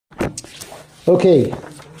Okay,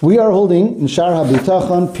 we are holding in Shaar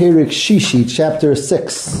Habitachon, Perik Shishi, chapter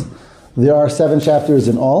 6. There are 7 chapters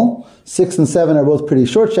in all. 6 and 7 are both pretty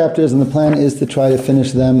short chapters, and the plan is to try to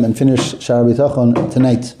finish them and finish Shaar Habitachon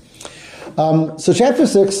tonight. So chapter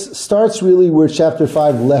 6 starts really where chapter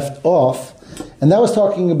 5 left off, and that was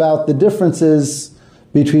talking about the differences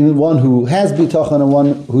between one who has bitachon and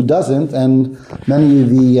one who doesn't, and many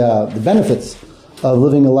of the benefits of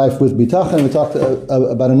living a life with bitachon. We talked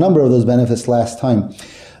about a number of those benefits last time.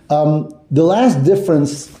 The last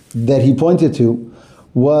difference that he pointed to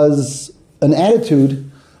was an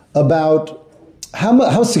attitude about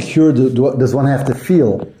how secure does one have to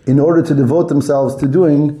feel in order to devote themselves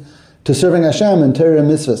to serving Hashem and Torah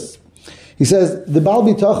and mitzvahs. He says the Baal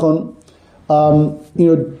Bitachon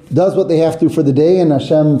does what they have to for the day, and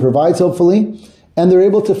Hashem provides, hopefully, and they're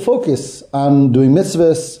able to focus on doing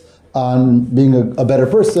mitzvahs, on being a better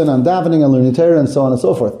person, on davening, on learning Torah, and so on and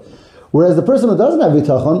so forth. Whereas the person who doesn't have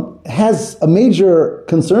bitachon has a major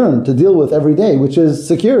concern to deal with every day, which is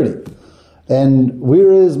security. And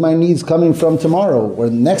where is my needs coming from tomorrow, or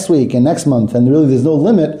next week, and next month? And really there's no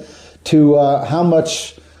limit to how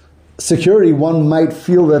much security one might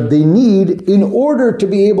feel that they need in order to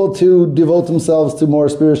be able to devote themselves to more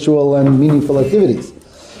spiritual and meaningful activities.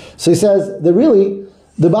 So he says that really,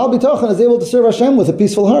 the Baal Bitachon is able to serve Hashem with a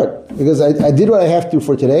peaceful heart. Because I did what I have to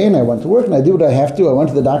for today, and I went to work, and I did what I have to. I went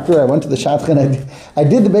to the doctor, I went to the shadchan, I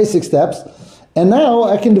did the basic steps, and now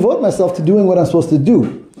I can devote myself to doing what I'm supposed to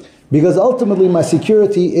do. Because ultimately my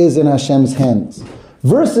security is in Hashem's hands.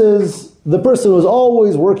 Versus the person who's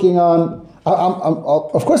always working on,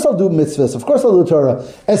 of course I'll do mitzvahs, of course I'll do Torah.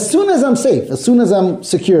 As soon as I'm safe, as soon as I'm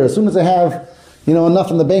secure, as soon as I have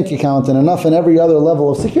enough in the bank account and enough in every other level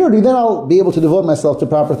of security, then I'll be able to devote myself to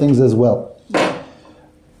proper things as well.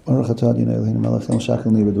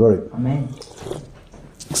 Amen.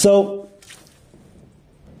 So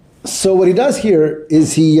what he does here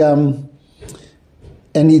is he tells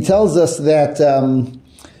us that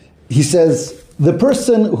he says the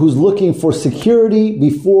person who's looking for security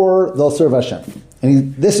before they'll serve Hashem,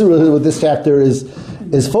 and this is really what this chapter is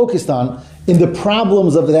focused on, in the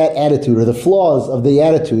problems of that attitude, or the flaws of the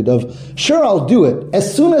attitude of, sure, I'll do it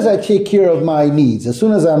as soon as I take care of my needs, as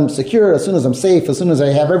soon as I'm secure, as soon as I'm safe, as soon as I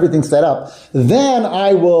have everything set up, then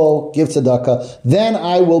I will give tzedakah, then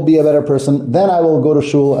I will be a better person, then I will go to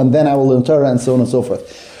shul, and then I will learn Torah, and so on and so forth.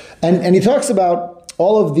 And he talks about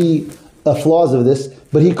all of the flaws of this,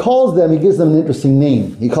 but he gives them an interesting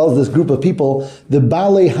name. He calls this group of people the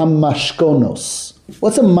Balei HaMashkonos.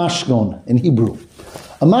 What's a mashkon in Hebrew?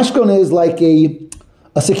 A mashkon is like a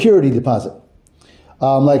security deposit.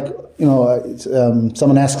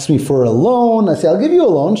 Someone asks me for a loan, I say, I'll give you a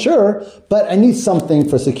loan, sure, but I need something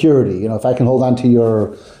for security. If I can hold on to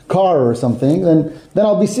your car or something, then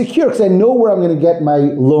I'll be secure because I know where I'm going to get my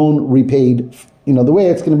loan repaid, the way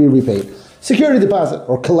it's going to be repaid. Security deposit,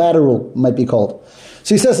 or collateral might be called.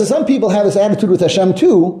 So he says, so some people have this attitude with Hashem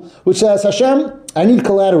too, which says, Hashem, I need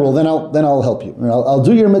collateral, then I'll help you. I'll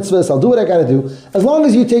do your mitzvahs, I'll do what I got to do, as long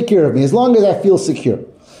as you take care of me, as long as I feel secure.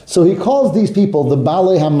 So he calls these people the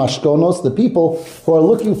Balei HaMashkonos, the people who are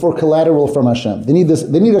looking for collateral from Hashem. They need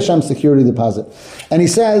Hashem's security deposit. And he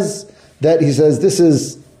says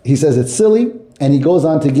it's silly, and he goes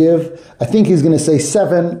on to give, I think he's going to say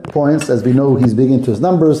 7 points, as we know he's big into his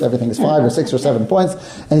numbers, everything is 5 or 6 or 7 points,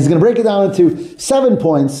 and he's going to break it down into 7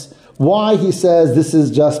 points, why he says this is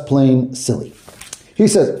just plain silly. He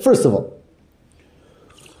says, first of all,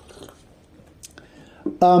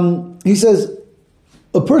 he says,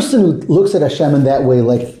 a person who looks at Hashem in that way,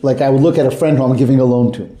 like I would look at a friend who I'm giving a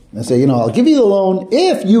loan to, and say, I'll give you the loan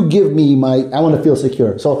if you give me I want to feel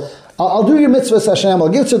secure. So I'll do your mitzvahs, Hashem, I'll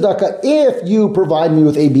give tzedakah if you provide me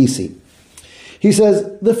with ABC. He says,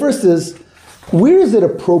 the first is, where is it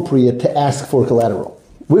appropriate to ask for collateral?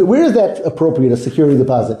 Where is that appropriate, a security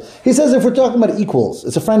deposit? He says, if we're talking about equals,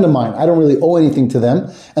 it's a friend of mine, I don't really owe anything to them,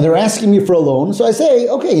 and they're asking me for a loan, so I say,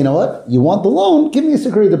 okay, you know what, you want the loan, give me a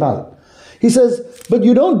security deposit. He says, but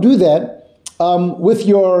you don't do that with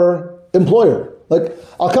your employer. Like,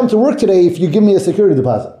 I'll come to work today if you give me a security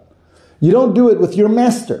deposit. You don't do it with your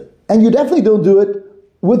master. And you definitely don't do it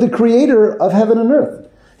with the creator of heaven and earth.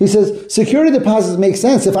 He says, security deposits make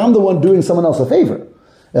sense if I'm the one doing someone else a favor.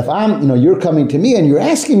 If you're coming to me and you're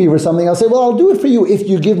asking me for something, I'll say, well, I'll do it for you if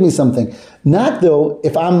you give me something. Not though,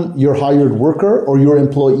 if I'm your hired worker or your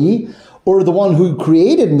employee or the one who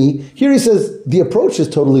created me. Here he says, the approach is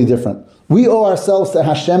totally different. We owe ourselves to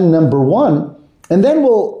Hashem, number one, and then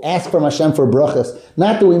we'll ask from Hashem for brachas.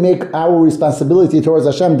 Not that we make our responsibility towards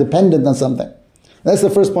Hashem dependent on something. That's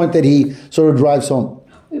the first point that he sort of drives home.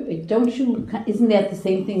 Isn't that the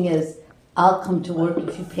same thing as I'll come to work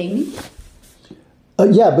if you pay me?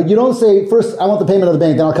 Yeah, but you don't say, first, I want the payment of the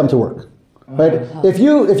bank, then I'll come to work. Right? If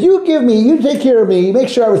you give me, you take care of me, you make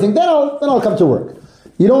sure everything, then I'll come to work.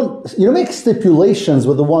 You don't make stipulations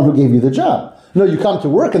with the one who gave you the job. No, you come to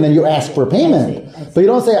work and then you ask for payment. I see. But you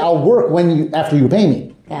don't say, I'll work after you pay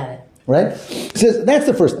me. Got it. Right? He says, that's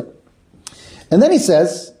the first thing. And then he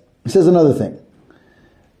says another thing.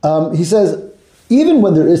 He says, even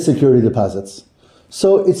when there is security deposits,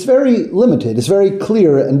 so it's very limited, it's very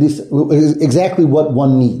clear, and this is exactly what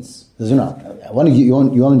one needs. Because, you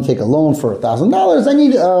want to take a loan for $1,000, I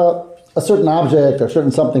need a certain object or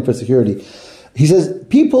certain something for security. He says,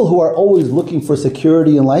 people who are always looking for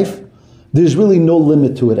security in life, there's really no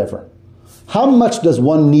limit to it ever. How much does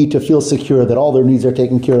one need to feel secure that all their needs are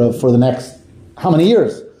taken care of for the next, how many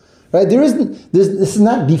years? Right? This is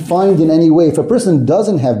not defined in any way. If a person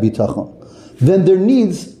doesn't have bitachon, then their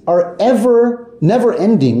needs are never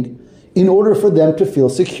ending in order for them to feel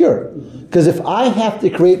secure. Because if I have to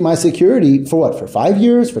create my security for what? For 5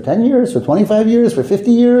 years, for 10 years, for 25 years, for 50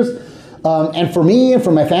 years, and for me and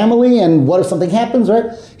for my family, and what if something happens, right?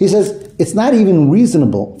 He says, it's not even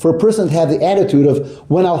reasonable for a person to have the attitude of,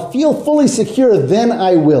 when I'll feel fully secure, then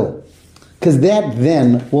I will. Because that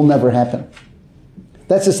then will never happen.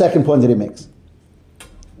 That's the second point that he makes.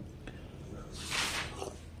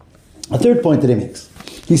 A third point that he makes.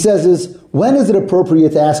 He says is, when is it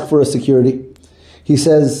appropriate to ask for a security? He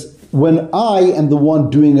says, when I am the one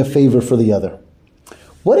doing a favor for the other.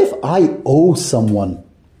 What if I owe someone?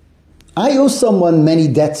 I owe someone many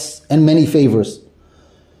debts and many favors.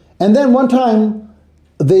 And then one time,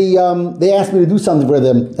 they asked me to do something for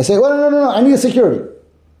them. I say, well, no, I need a security.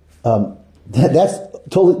 That's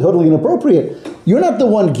totally inappropriate. You're not the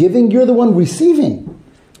one giving, you're the one receiving.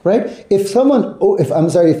 Right? If I'm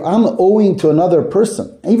owing to another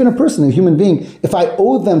person, even a human being, if I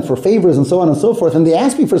owe them for favors and so on and so forth, and they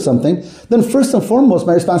ask me for something, then first and foremost,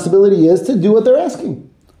 my responsibility is to do what they're asking.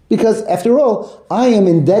 Because after all, I am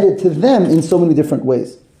indebted to them in so many different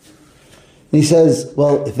ways. And he says,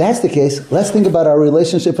 well, if that's the case, let's think about our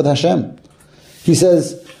relationship with Hashem. He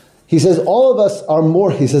says, all of us are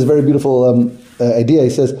more, he says, very beautiful idea, he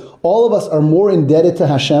says, all of us are more indebted to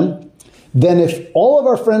Hashem than if all of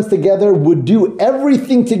our friends together would do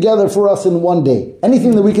everything together for us in one day.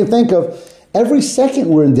 Anything that we can think of, every second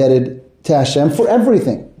we're indebted to Hashem for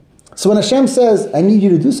everything. So when Hashem says, I need you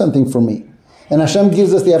to do something for me, and Hashem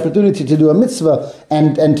gives us the opportunity to do a mitzvah,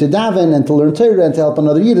 and to daven, and to learn Torah, and to help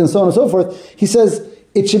another yid, and so on and so forth, he says,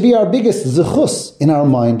 it should be our biggest zechus in our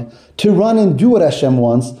mind to run and do what Hashem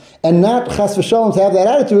wants, and not chas v'shalom to have that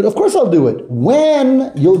attitude, of course I'll do it,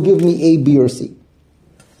 when you'll give me A, B, or C.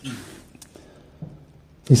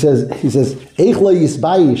 He says, Eich lo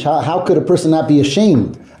yisbayish, how could a person not be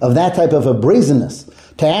ashamed of that type of a brazenness?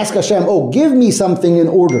 To ask Hashem, give me something in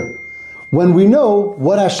order, when we know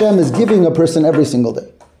what Hashem is giving a person every single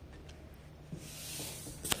day.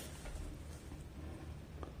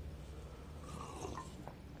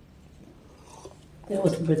 That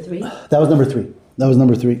was number three? That was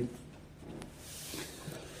number three.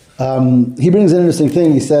 He brings an interesting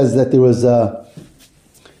thing. He says that there was a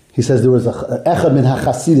Echad min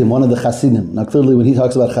HaChasidim, one of the Chasidim. Now clearly when he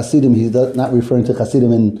talks about Chasidim, he's not referring to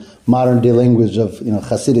Chasidim in modern day language of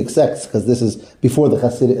Hasidic sects, because this is before the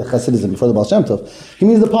Hasidism, before the Baal Shem Tov. He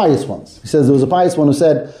means the pious ones. He says there was a pious one who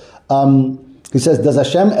said, does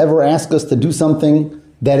Hashem ever ask us to do something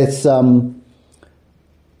that it's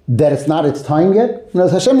not its time yet?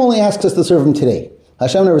 Hashem only asks us to serve Him today.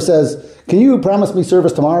 Hashem never says, can you promise me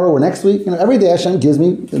service tomorrow or next week? Every day Hashem gives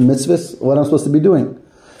me the mitzvahs, what I'm supposed to be doing.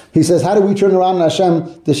 He says, how do we turn around on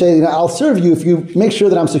Hashem to say, I'll serve you if you make sure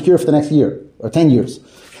that I'm secure for the next year or 10 years.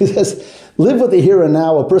 He says, live with the here and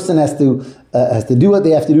now. A person has to do what they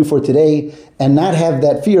have to do for today and not have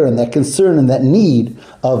that fear and that concern and that need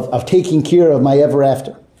of taking care of my ever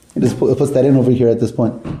after. He just puts that in over here at this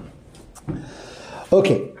point.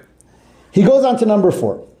 Okay. He goes on to number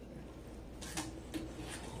 4.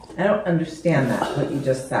 I don't understand that, what you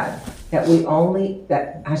just said. That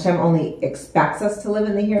Hashem only expects us to live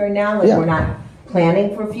in the here and now, we're not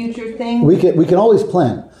planning for future things. We can always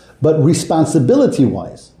plan, but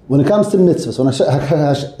responsibility-wise, when it comes to mitzvahs,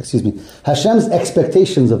 Hashem's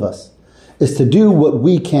expectations of us is to do what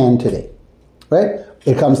we can today, right?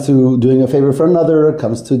 It comes to doing a favor for another, it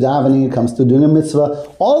comes to davening, it comes to doing a mitzvah.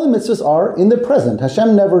 All the mitzvahs are in the present.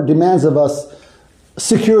 Hashem never demands of us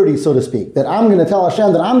security, so to speak, that I'm going to tell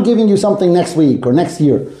Hashem that I'm giving you something next week or next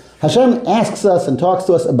year. Hashem asks us and talks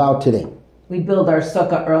to us about today. We build our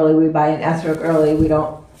sukkah early, we buy an esrog early, we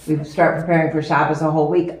don't we start preparing for Shabbos a whole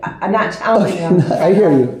week. I'm not challenging them. I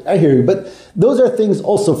hear you. But those are things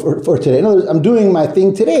also for today. In other words, I'm doing my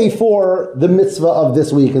thing today for the mitzvah of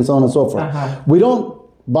this week and so on and so forth. We don't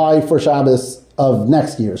buy for Shabbos of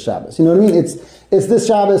next year's Shabbos. You know what I mean? It's this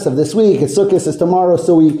Shabbos of this week, it's Sukkot, it's tomorrow,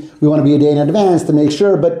 so we want to be a day in advance to make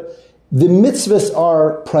sure. But the mitzvahs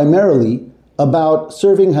are primarily about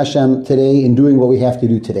serving Hashem today and doing what we have to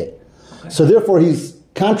do today. Okay. So therefore he's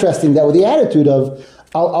contrasting that with the attitude of,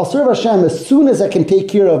 I'll serve Hashem as soon as I can take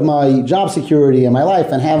care of my job security and my life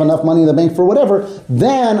and have enough money in the bank for whatever,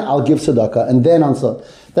 then I'll give tzedakah, and then on so.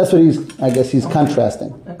 That's what he's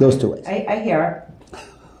contrasting, those two ways. I hear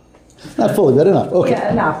it. Not fully, but enough. Okay.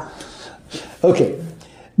 Yeah, enough. Okay.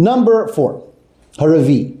 Number 4,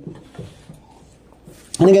 Haravi.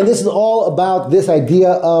 And again, this is all about this idea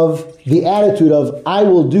of the attitude of, I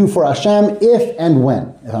will do for Hashem if and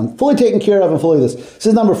when. If I'm fully taken care of and fully this. This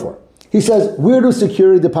is number 4. He says, where do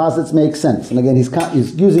security deposits make sense? And again, he's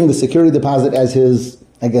using the security deposit as his,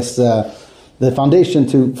 the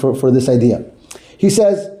foundation for this idea. He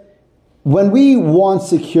says, when we want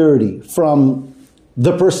security from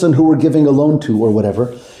the person who we're giving a loan to or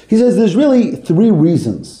whatever, he says there's really 3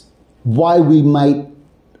 reasons why we might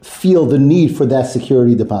feel the need for that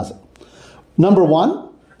security deposit. Number 1,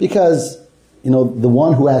 because the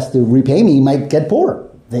one who has to repay me might get poor.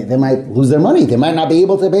 They might lose their money. They might not be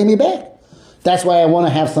able to pay me back. That's why I want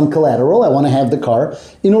to have some collateral. I want to have the car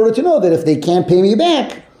in order to know that if they can't pay me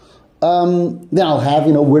back, then I'll have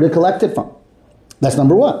where to collect it from. That's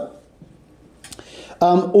number 1.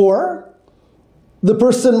 Or the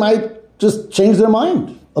person might just change their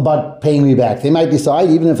mind about paying me back. They might decide,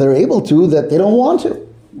 even if they're able to, that they don't want to,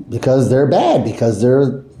 because they're bad, because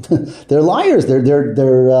they're they're liars, they're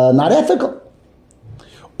not ethical.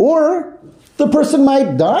 Or the person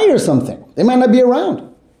might die or something. They might not be around.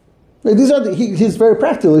 He's very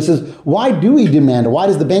practical. He says, why do we demand, why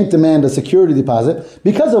does the bank demand a security deposit?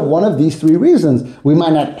 Because of one of these 3 reasons. We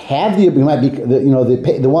might not have the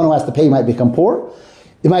one who has to pay might become poor.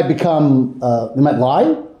 It might become, they might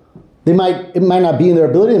lie. It might not be in their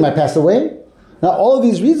ability. They might pass away. Now, all of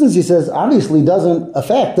these reasons, he says, obviously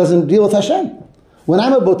doesn't deal with Hashem. When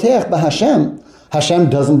I'm a boteach b'Hashem, Hashem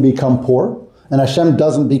doesn't become poor, and Hashem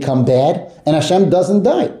doesn't become bad, and Hashem doesn't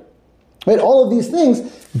die. Right? All of these things,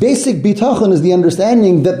 basic bitachon is the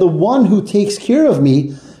understanding that the one who takes care of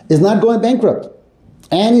me is not going bankrupt,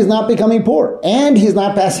 and he's not becoming poor, and he's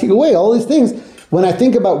not passing away. All these things, when I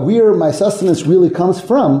think about where my sustenance really comes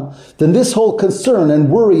from, then this whole concern and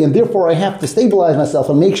worry, and therefore I have to stabilize myself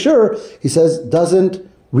and make sure, he says, doesn't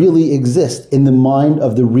really exist in the mind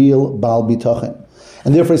of the real Baal Bitachon.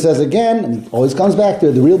 And therefore he says again, and he always comes back to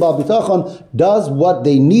it, the real Baal Bitachon does what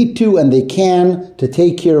they need to and they can to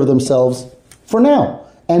take care of themselves for now.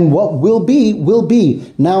 And what will be, will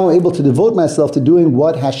be. Now I'm able to devote myself to doing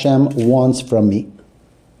what Hashem wants from me.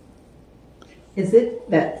 Is it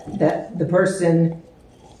that the person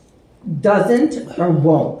doesn't or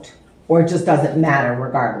won't, or it just doesn't matter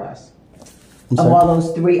regardless of all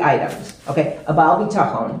those 3 items? Okay, a Baal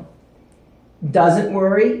Bitachon doesn't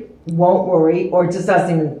worry, won't worry, or just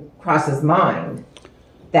doesn't even cross his mind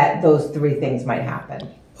that those 3 things might happen.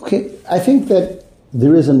 Okay, I think that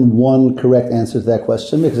there isn't one correct answer to that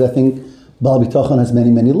question, because I think Baal Bitachon has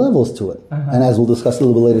many, many levels to it. And as we'll discuss a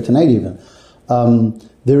little bit later tonight even.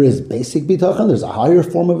 There is basic bitachon, there's a higher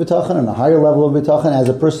form of bitachon and a higher level of bitachon as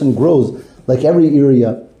a person grows. Like every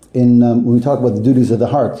area when we talk about the duties of the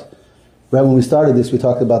heart, right? When we started this, we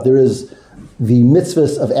talked about there is the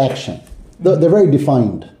mitzvahs of action. They're very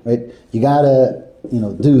defined, right? You gotta,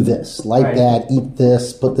 do this, light that, eat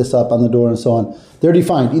this, put this up on the door and so on. They're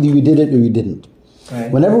defined. Either you did it or you didn't.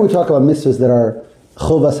 Right. Whenever we talk about mitzvahs that are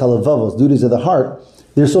chovas halavavos, duties of the heart,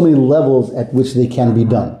 there's so many levels at which they can be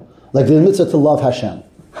done. Like the mitzvah to love Hashem.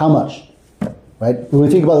 How much? Right? When we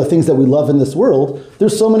think about the things that we love in this world,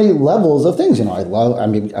 there's so many levels of things. I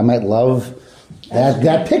might love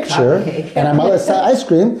that picture, and I might love ice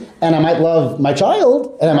cream, and I might love my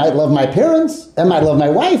child, and I might love my parents, and I might love my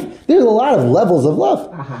wife. There's a lot of levels of love.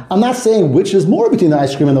 I'm not saying which is more between the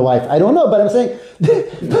ice cream and the wife. I don't know, but I'm saying,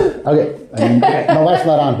 okay, my wife's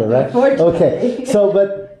not on here, right? Okay, so,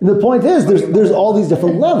 but the point is, there's all these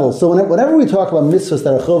different levels. So whenever we talk about mitzvahs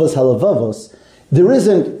that are chovas halavavos, there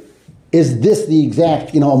isn't, is this the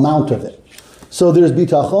exact, amount of it? So there's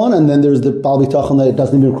bitachon, and then there's the Baal Bitachon that it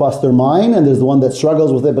doesn't even cross their mind, and there's the one that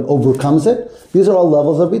struggles with it but overcomes it. These are all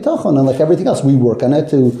levels of bitachon, and like everything else, we work on it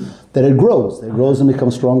that it grows. It grows and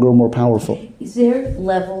becomes stronger and more powerful. Is there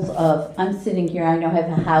levels of, I'm sitting here, I know I have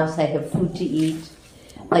a house, I have food to eat,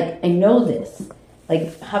 like I know this,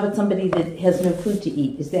 Like, how about somebody that has no food to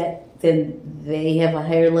eat? Is that, then they have a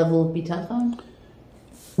higher level of bitachon?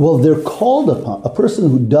 Well, they're called upon, a person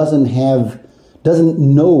who doesn't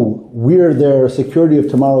know where their security of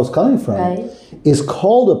tomorrow is coming from, Right. is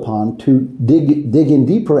called upon to dig in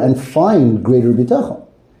deeper and find greater bitachon.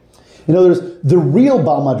 You know, there's the real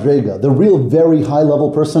Baal Madrega, the real very high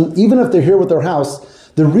level person, even if they're here with their house,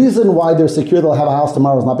 the reason why they're secure they'll have a house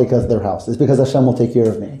tomorrow is not because of their house, it's because Hashem will take care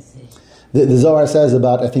of me. The Zohar says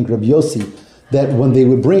about, I think, Rabbi Yossi, that when they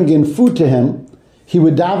would bring in food to him, he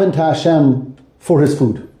would daven to Hashem for his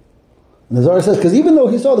food. And the Zohar says, because even though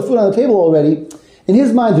he saw the food on the table already, in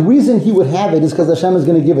his mind, the reason he would have it is because Hashem is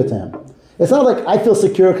going to give it to him. It's not like, I feel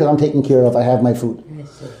secure because I'm taken care of, I have my food.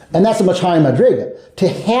 And that's a much higher madriga. To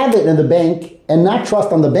have it in the bank and not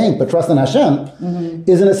trust on the bank, but trust in Hashem,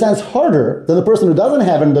 is in a sense harder than the person who doesn't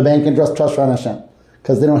have it in the bank and just trust on Hashem.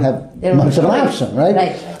 Because they don't have much of an option, right?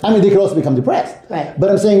 I mean, they could also become depressed. Right. But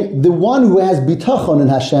I'm saying the one who has bitachon in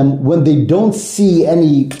Hashem, when they don't see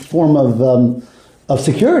any form of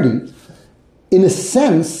security, in a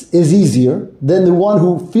sense, is easier than the one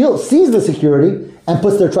who sees the security and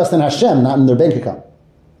puts their trust in Hashem, not in their bank account.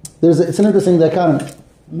 It's an interesting dichotomy.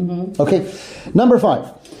 Mm-hmm. Okay, number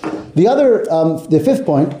 5. The fifth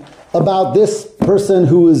point about this person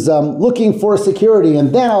who is looking for security,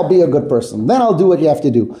 and then I'll be a good person. Then I'll do what you have to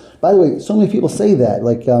do. By the way, so many people say that,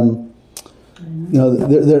 like, even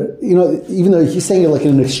though he's saying it like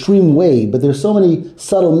in an extreme way, but there's so many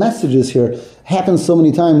subtle messages here. Happens so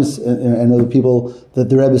many times. I know the people that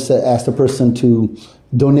the Rebbe asked a person to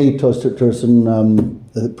donate to a person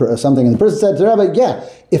something, and the person said to the Rebbe, "Yeah,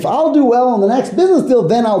 if I'll do well on the next business deal,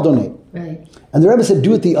 then I'll donate." Right. And the Rebbe said,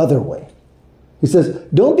 "Do it the other way." He says,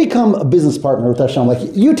 "Don't become a business partner with Hashem.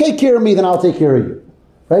 Like, you take care of me, then I'll take care of you."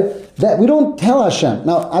 Right? That we don't tell Hashem.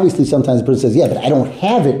 Now, obviously, sometimes the person says, "Yeah, but I don't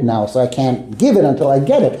have it now, so I can't give it until I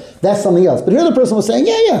get it." That's something else. But here the person was saying,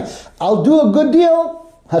 "Yeah, I'll do a good deal.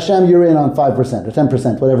 Hashem, you're in on 5% or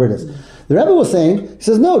 10%, whatever it is." The Rebbe was saying, he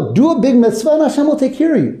says, "No, do a big mitzvah and Hashem will take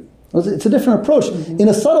care of you." It's a different approach. Mm-hmm. In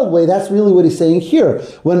a subtle way, that's really what he's saying here.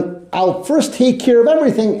 When I'll first take care of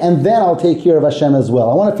everything, and then I'll take care of Hashem as well.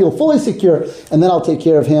 I want to feel fully secure, and then I'll take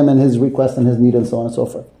care of him and his request and his need and so on and so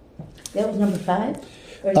forth. That was number 5?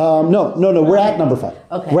 No, we're at number 5.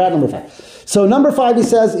 Okay. We're at number 5. So number 5, he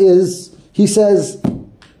says,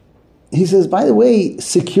 by the way,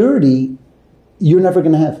 security, you're never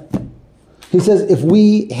going to have. He says, if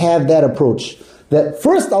we have that approach, that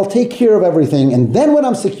first I'll take care of everything, and then when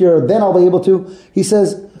I'm secure, then I'll be able to, he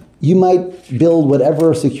says, you might build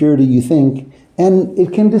whatever security you think, and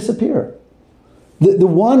it can disappear. The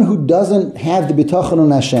one who doesn't have the bitachon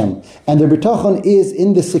on Hashem, and the bitachon is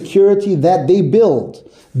in the security that they build,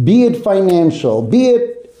 be it financial, be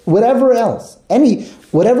it whatever else,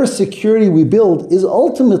 whatever security we build is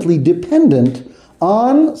ultimately dependent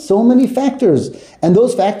on so many factors, and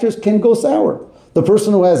those factors can go sour. The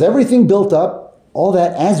person who has everything built up, all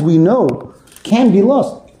that, as we know, can be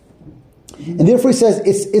lost. And therefore he says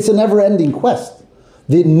it's a never-ending quest.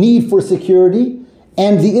 The need for security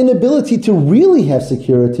and the inability to really have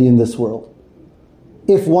security in this world,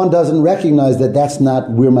 if one doesn't recognize that that's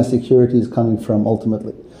not where my security is coming from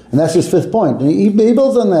ultimately. And that's his 5th point. And he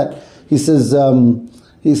builds on that. He says,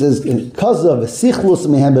 he says, there's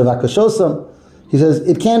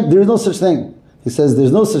no such thing. He says,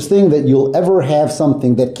 there's no such thing that you'll ever have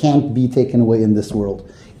something that can't be taken away in this world,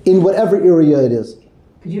 in whatever area it is.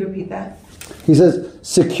 Could you repeat that? He says,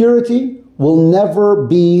 security will never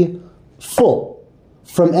be full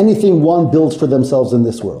from anything one builds for themselves in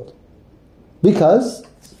this world. Because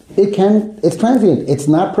it's transient, it's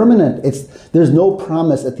not permanent, there's no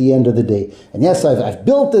promise at the end of the day. And yes, I've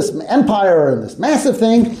built this empire and this massive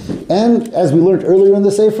thing, and as we learned earlier in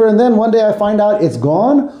the Sefer, and then one day I find out it's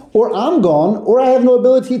gone, or I'm gone, or I have no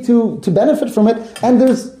ability to benefit from it, and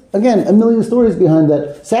there's, again, a million stories behind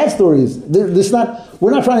that. Sad stories.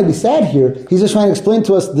 We're not trying to be sad here. He's just trying to explain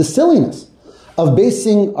to us the silliness of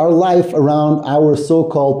basing our life around our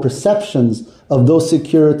so-called perceptions of those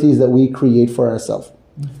securities that we create for ourselves,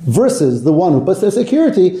 versus the one who puts their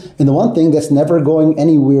security in the one thing that's never going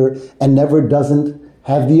anywhere and never doesn't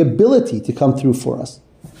have the ability to come through for us.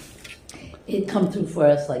 It come through for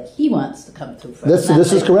us like he wants to come through for us.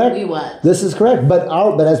 This is correct. We want. This is correct. But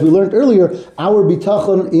as we learned earlier, our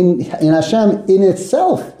bitachon in Hashem in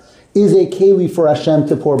itself is a keli for Hashem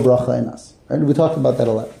to pour bracha in us. Right? We talked about that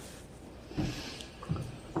a lot.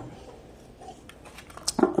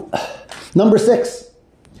 Number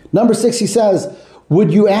 6. He says,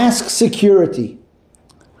 would you ask security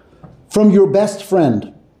from your best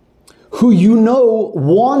friend who you know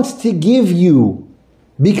wants to give you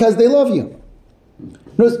because they love you?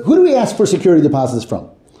 Notice, who do we ask for security deposits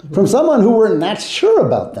from? From someone who we're not sure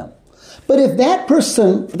about them. But if that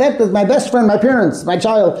person, that is my best friend, my parents, my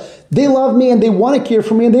child, they love me and they want to care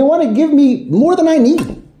for me and they want to give me more than I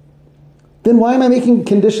need, then why am I making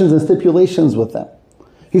conditions and stipulations with them?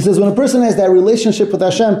 He says, when a person has that relationship with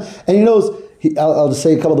Hashem, and he knows, I'll just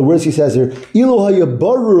say a couple of the words he says here.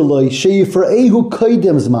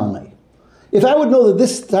 If I would know that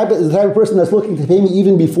this type is the type of person that's looking to pay me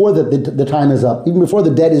even before the time is up, even before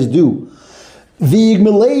the debt is due, and he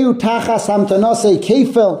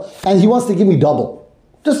wants to give me double,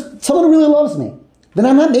 just someone who really loves me, then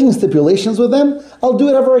I'm not making stipulations with them. I'll do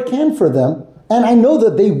whatever I can for them, and I know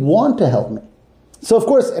that they want to help me. So of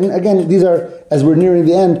course, and again, these are, as we're nearing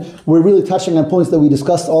the end, we're really touching on points that we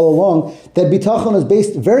discussed all along, that bitachon is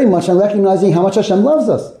based very much on recognizing how much Hashem loves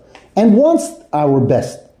us and wants our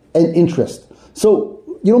best and interest. So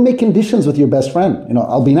you don't make conditions with your best friend.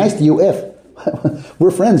 I'll be nice to you if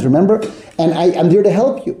we're friends, remember? And I'm there to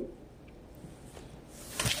help you.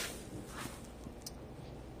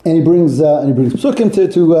 And he brings psukim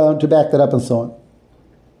to back that up and so on.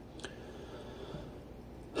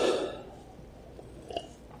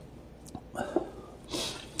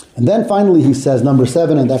 And then finally he says, number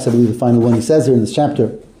 7, and that's I believe the final one he says here in this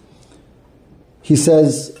chapter. He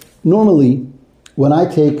says, normally when I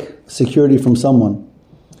take security from someone,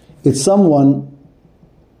 it's someone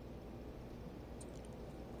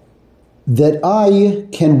that I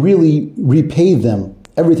can really repay them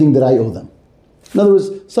everything that I owe them. In other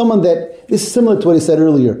words, someone that, this is similar to what he said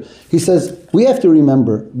earlier. He says, we have to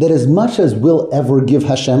remember that as much as we'll ever give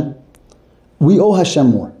Hashem, we owe Hashem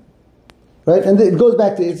more. Right? And it goes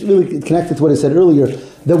back to, it's really connected to what I said earlier,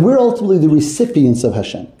 that we're ultimately the recipients of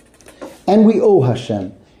Hashem. And we owe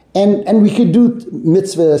Hashem. And we could do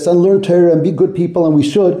mitzvahs and learn Torah and be good people, and we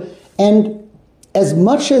should. And as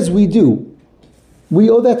much as we do, we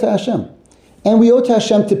owe that to Hashem. And we owe to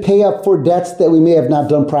Hashem to pay up for debts that we may have not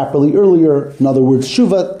done properly earlier. In other words,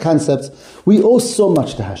 Shuvah concepts. We owe so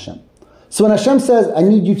much to Hashem. So when Hashem says, I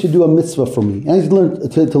need you to do a mitzvah for me, and I need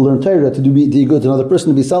to learn Torah, to be good to another person,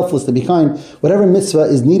 to be selfless, to be kind, whatever mitzvah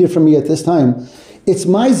is needed from me at this time, it's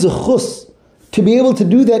my zechus to be able to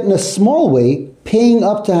do that in a small way, paying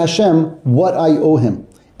up to Hashem what I owe Him.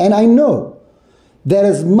 And I know that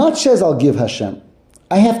as much as I'll give Hashem,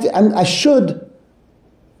 I should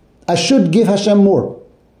give Hashem more.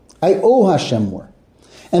 I owe Hashem more.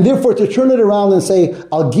 And therefore to turn it around and say,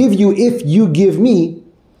 I'll give you if you give me,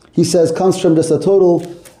 he says, comes from just a total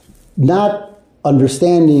not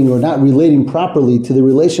understanding or not relating properly to the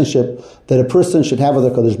relationship that a person should have with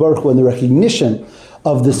HaKadosh Baruch Hu and the recognition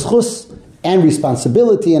of the schus and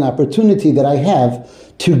responsibility and opportunity that I have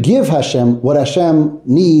to give Hashem what Hashem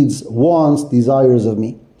needs, wants, desires of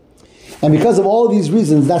me. And because of all of these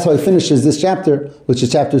reasons, that's how he finishes this chapter, which is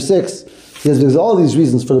chapter 6. He says there's all these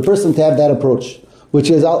reasons for the person to have that approach, which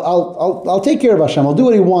is I'll take care of Hashem. I'll do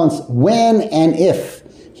what He wants when and if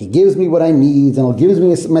He gives me what I need, and He gives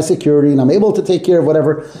me my security, and I'm able to take care of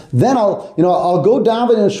whatever. Then I'll go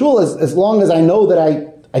daven in shul as long as I know that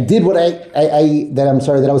I did what that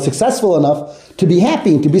I was successful enough to be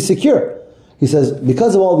happy and to be secure. He says,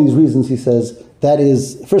 because of all these reasons, he says, that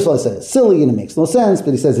is, first of all, he says it's silly and it makes no sense,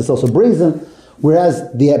 but he says it's also brazen, whereas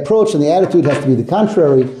the approach and the attitude has to be the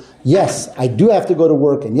contrary. Yes, I do have to go to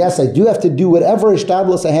work, and yes, I do have to do whatever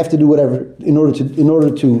ishtadlus I have to do whatever in order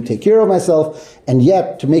to take care of myself, and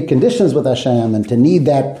yet to make conditions with Hashem and to need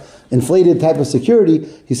that inflated type of security.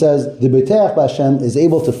 He says the B'teach B'Hashem is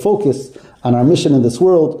able to focus on our mission in this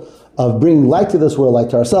world of bringing light to this world, light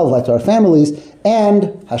to ourselves, light to our families,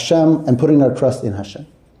 and Hashem, and putting our trust in Hashem.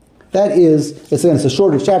 That is, it's a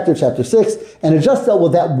shorter chapter, chapter 6, and it just dealt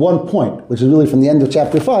with that one point, which is really from the end of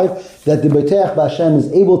chapter 5, that the B'teach B'Hashem is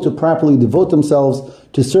able to properly devote themselves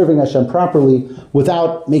to serving Hashem properly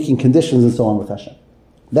without making conditions and so on with Hashem.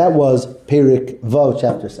 That was Perik Vav,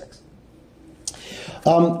 chapter 6.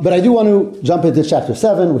 But I do want to jump into chapter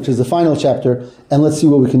 7, which is the final chapter, and let's see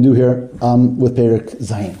what we can do here with Perik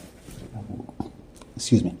Zayin.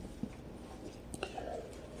 Excuse me.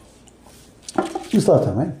 You still have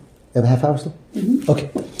time, right? You have a half hour still? Mm-hmm. Okay.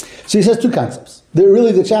 So he says two concepts.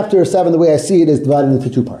 The chapter 7, the way I see it, is divided into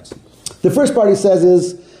two parts. The first part he says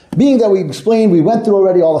is, being that we went through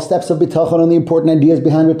already all the steps of bitachon and the important ideas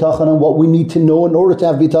behind bitachon and what we need to know in order to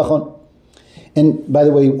have bitachon. And by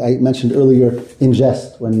the way, I mentioned earlier in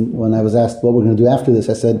jest, when I was asked what we're going to do after this,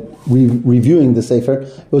 I said, reviewing the Sefer,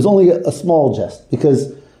 it was only a small jest,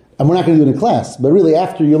 because and we're not going to do it in class, but really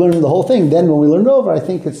after you learn the whole thing, then when we learn it over, I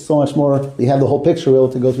think it's so much more, you have the whole picture, we're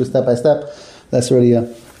able to go through step by step. That's already a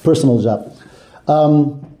personal job.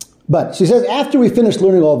 But she says, after we finish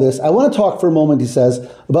learning all this, I want to talk for a moment, he says,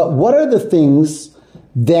 about what are the things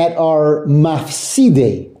that are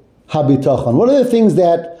mafside habitachon. What are the things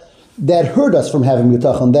that hurt us from having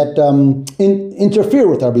bitachon, that interfere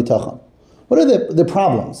with our bitachon? What are the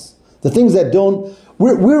problems? The things that don't,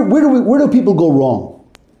 where do people go wrong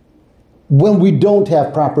when we don't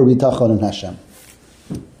have proper bitachon in Hashem?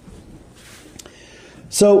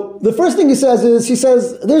 So the first thing he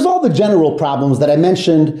says, there's all the general problems that I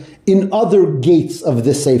mentioned in other gates of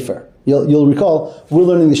this sefer. You'll recall, we're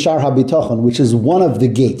learning the Shaar Habitachon, which is one of the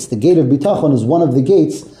gates. The gate of bitachon is one of the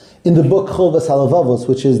gates in the book Chovas Halavavos,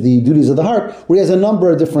 which is the duties of the heart, where he has a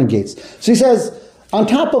number of different gates. So he says, on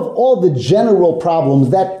top of all the general problems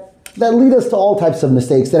that lead us to all types of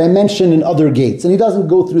mistakes that I mentioned in other gates, and he doesn't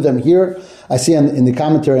go through them here. I see in the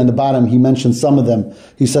commentary on the bottom, he mentions some of them.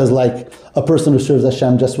 He says, like, a person who serves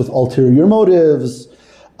Hashem just with ulterior motives,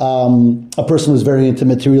 a person who's very into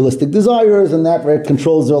materialistic desires, and that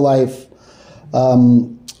controls their life,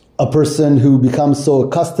 a person who becomes so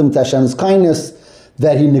accustomed to Hashem's kindness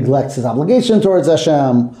that he neglects his obligation towards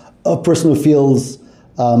Hashem, a person who feels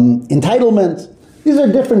entitlement. These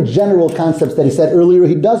are different general concepts that he said earlier.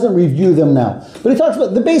 He doesn't review them now. But he talks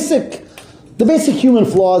about the basic human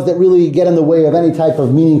flaws that really get in the way of any type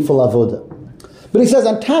of meaningful avodah. But he says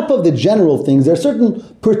on top of the general things, there are certain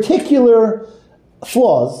particular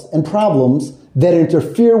flaws and problems that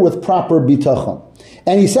interfere with proper bitachon.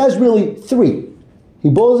 And he says really three. He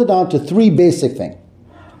boils it down to three basic things.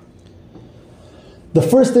 The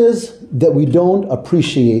first is that we don't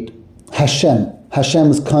appreciate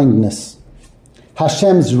Hashem's kindness,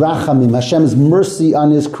 Hashem's rachamim, Hashem's mercy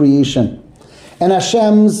on His creation, and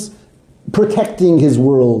Hashem's protecting His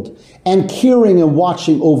world and caring and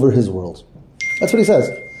watching over His world. That's what he says.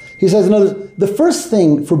 He says, in other words, the first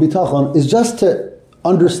thing for bitachon is just to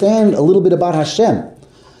understand a little bit about Hashem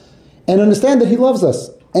and understand that He loves us.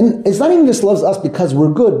 And it's not even just loves us because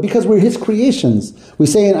we're good, because we're His creations. We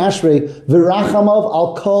say in Ashrei, V'rachamav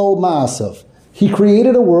al kol ma'asav. He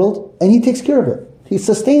created a world and He takes care of it. He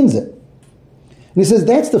sustains it. And he says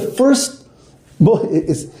that's the first,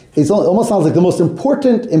 it almost sounds like the most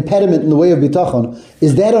important impediment in the way of bitachon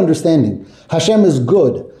is that understanding. Hashem is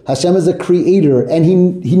good. Hashem is a creator, and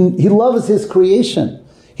He loves His creation.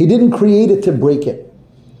 He didn't create it to break it.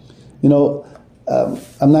 You know,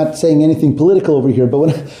 I'm not saying anything political over here, but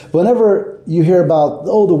whenever you hear about,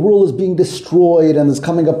 the world is being destroyed and it's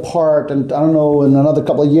coming apart, and I don't know, in another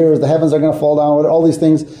couple of years the heavens are going to fall down, all these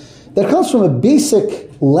things, that comes from a basic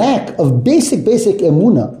lack of basic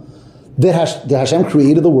emunah that Hashem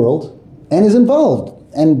created the world and is involved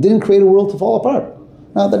and didn't create a world to fall apart.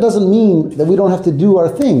 Now, that doesn't mean that we don't have to do our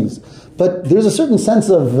things, but there's a certain sense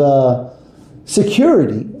of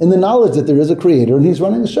security in the knowledge that there is a creator and He's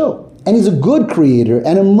running the show. And He's a good creator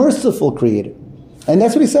and a merciful creator. And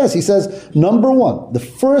that's what he says. He says, number one, the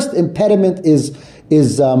first impediment to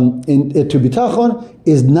bitachon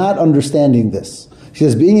is not understanding this. He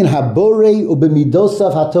says, being in haborei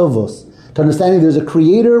ubemidosav hatovos, to understanding there's a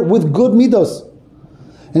creator with good midos.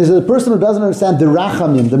 And he says, the person who doesn't understand the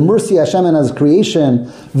rachamim, the mercy Hashem and His creation,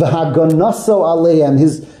 v'hagonaso aleim,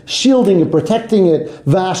 His shielding and protecting it,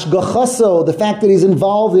 v'ashgachaso, the fact that He's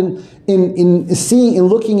involved in seeing and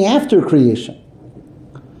looking after creation.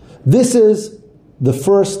 This is the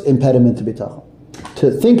first impediment to bitachon.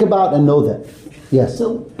 To think about and know that. Yes.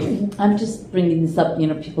 So I'm just bringing this up.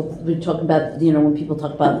 We're talking about, when people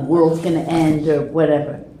talk about the world's going to end or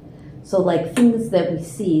whatever. So like things that we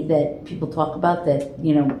see that people talk about that,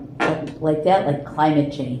 like that, like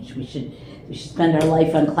climate change. We should spend our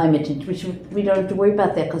life on climate change. We don't have to worry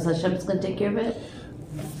about that because Hashem's going to take care of it.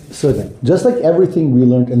 So then, just like everything we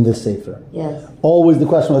learned in this sefer, yes, always the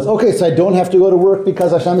question was, okay, so I don't have to go to work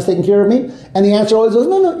because Hashem is taking care of me? And the answer always was,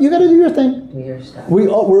 no, you got to do your thing. Do your stuff.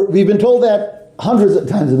 We've been told that hundreds of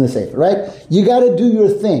times in this sefer, right? You got to do your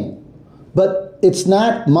thing. But it's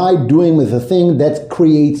not my doing with the thing that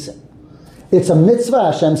creates it. It's a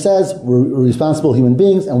mitzvah. Hashem says we're responsible human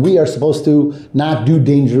beings and we are supposed to not do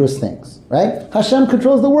dangerous things, right? Hashem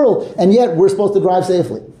controls the world, and yet we're supposed to drive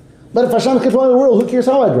safely. But if Hashem is controlling the world, who cares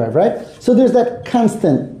how I drive, right? So there's that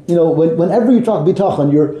constant, whenever you talk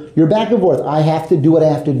bitachon, you're back and forth. I have to do what I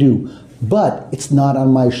have to do. But it's not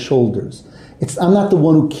on my shoulders. I'm not the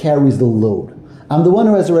one who carries the load. I'm the one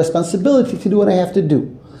who has a responsibility to do what I have to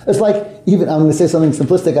do. It's like, I'm going to say something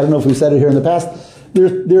simplistic, I don't know if we've said it here in the past.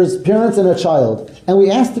 There's parents and a child, and we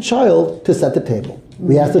ask the child to set the table.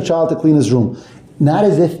 We ask the child to clean his room. Not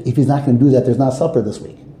as if he's not going to do that, there's not supper this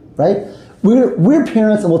week, right? We're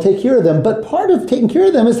parents and we'll take care of them, but part of taking care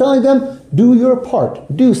of them is telling them, do your part,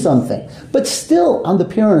 do something. But still, I'm the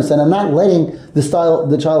parents, and I'm not letting the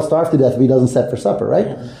child starve to death if he doesn't set for supper, right?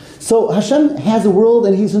 Yeah. So Hashem has a world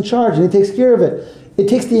and He's in charge and He takes care of it. It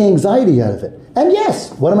takes the anxiety out of it. And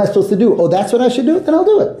yes, what am I supposed to do? Oh, that's what I should do? Then I'll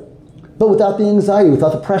do it. But without the anxiety,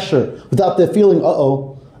 without the pressure, without the feeling,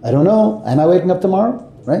 I don't know, am I waking up tomorrow?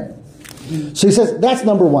 Right? So he says, that's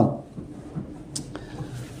number one.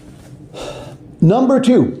 Number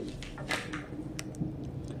two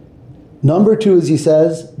is, he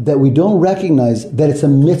says, that we don't recognize that it's a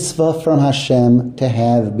mitzvah from Hashem to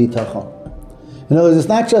have bitachon. In other words, it's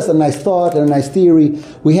not just a nice thought and a nice theory.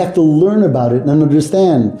 We have to learn about it and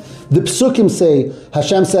understand. The psukim say,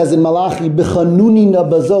 Hashem says in Malachi, "B'chanuni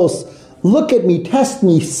nabazos," look at me, test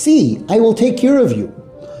me, see, I will take care of you.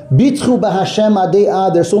 Bitchu b'Hashem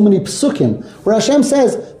adei. There's so many psukim where Hashem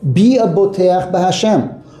says, "Be a boteach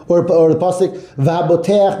b'Hashem." Or the pasuk,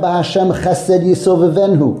 "V'haboteach b'Hashem chesed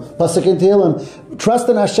yisovevenhu." Pasuk in Tehillim, trust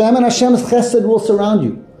in Hashem and Hashem's chesed will surround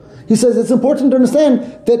you. He says it's important to understand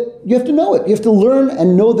that you have to know it. You have to learn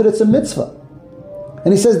and know that it's a mitzvah.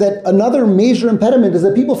 And he says that another major impediment is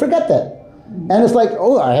that people forget that. And it's like,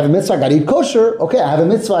 I have a mitzvah, I got to eat kosher. Okay, I have a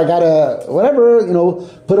mitzvah, I got to,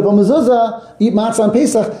 put up a mezuzah, eat matzah on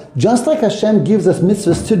Pesach. Just like Hashem gives us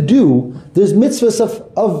mitzvahs to do, there's mitzvahs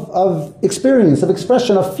of experience, of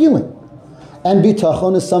expression, of feeling. And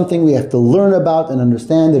bitachon is something we have to learn about and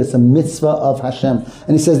understand that it's a mitzvah of Hashem.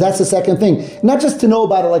 And he says that's the second thing. Not just to know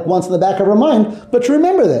about it like once in the back of our mind, but to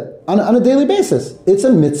remember that on a daily basis. It's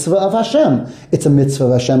a mitzvah of Hashem. It's a mitzvah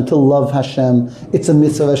of Hashem to love Hashem. It's a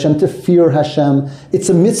mitzvah of Hashem to fear Hashem. It's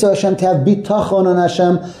a mitzvah of Hashem to have bitachon on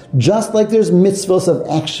Hashem. Just like there's mitzvahs of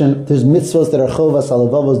action, there's mitzvahs that are chovas,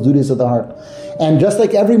 halavavos, duties of the heart. And just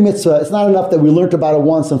like every mitzvah, it's not enough that we learned about it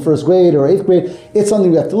once in first grade or eighth grade. It's something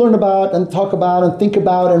we have to learn about and talk about and think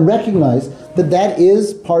about and recognize that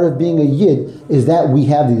is part of being a yid, is that we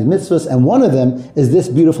have these mitzvahs, and one of them is this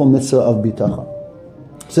beautiful mitzvah of bitachon.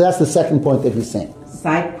 So that's the second point that he's saying.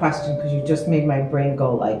 Side question, because you just made my brain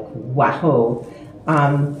go like, wow.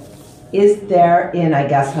 Is there in, I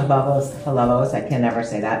guess, halavos, I can never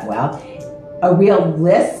say that well, a real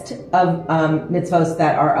list of mitzvahs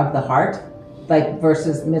that are of the heart? Like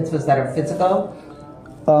versus mitzvahs that are physical?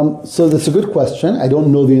 So that's a good question. I don't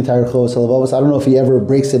know the entire Chovos Halavavos. I don't know if he ever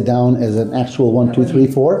breaks it down as an actual 1, 2, 3,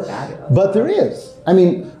 4. But there is. I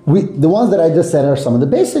mean, the ones that I just said are some of the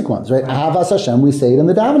basic ones, right? Ahavas Hashem, we say it in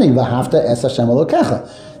the davening. V'ahavta es Hashem Elokecha.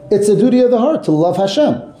 It's a duty of the heart to love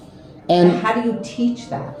Hashem. And how do you teach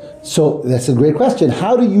that? So that's a great question.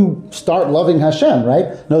 How do you start loving Hashem,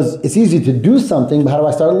 right? No, it's easy to do something, but how do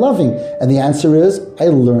I start loving? And the answer is, I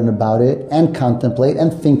learn about it and contemplate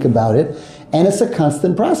and think about it. And it's a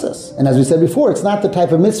constant process. And as we said before, it's not the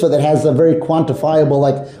type of mitzvah that has a very quantifiable,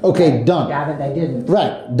 like, okay, done. Got it, I didn't.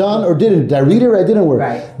 Right, done or didn't. Did I read it or I didn't work?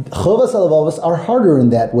 Right. Chovos halavavos are harder in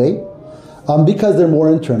that way because they're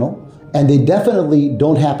more internal and they definitely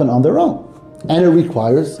don't happen on their own. And it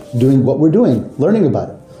requires doing what we're doing, learning about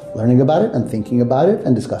it and thinking about it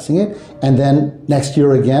and discussing it. And then next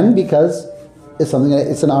year again, because it's something,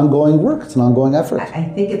 it's an ongoing work, it's an ongoing effort. I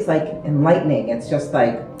think it's like enlightening. It's just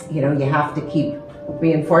like, you have to keep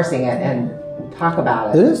reinforcing it and talk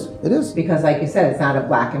about it. It is. Because like you said, it's not a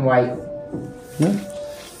black and white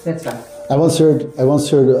mitzvah. I once heard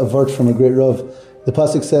a verse from a great Rav. The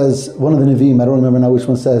pasuk says, one of the Nevi'im, I don't remember now which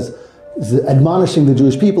one says, admonishing the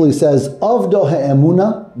Jewish people, he says, Avdo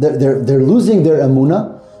ha'emuna, they're losing their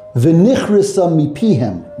emuna, v'nichrisa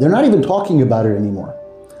mipihem. They're not even talking about it anymore.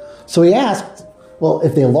 So he asked, well,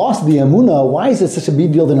 if they lost the emuna, why is it such a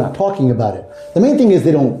big deal they're not talking about it? The main thing is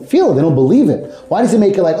they don't feel it, they don't believe it. Why does he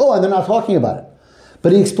make it like, and they're not talking about it?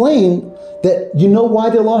 But he explained that you know why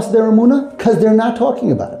they lost their emuna? Because they're not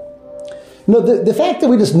talking about it. The fact that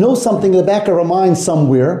we just know something in the back of our mind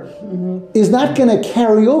somewhere is not going to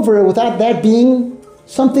carry over without that being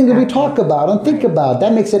something that we talk about and think about.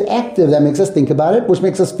 That makes it active. That makes us think about it, which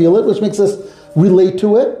makes us feel it, which makes us relate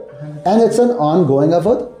to it. And it's an ongoing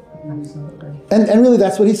avodah. And really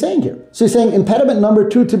that's what he's saying here. So he's saying impediment number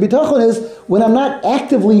 2 to bitachon is when I'm not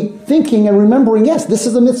actively thinking and remembering, yes, this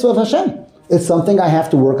is a mitzvah of Hashem. It's something I have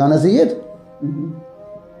to work on as a yid. Mm-hmm.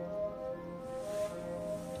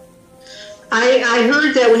 I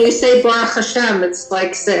heard that when you say Baruch Hashem, it's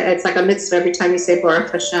like a mitzvah every time you say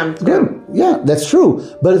Baruch Hashem. Good. Yeah, that's true.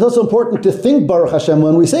 But it's also important to think Baruch Hashem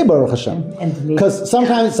when we say Baruch Hashem. Because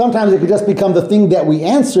sometimes it could just become the thing that we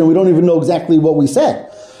answer and we don't even know exactly what we said.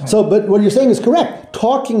 Right. So, but what you're saying is correct.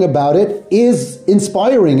 Talking about it is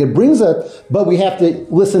inspiring. It brings it, but we have to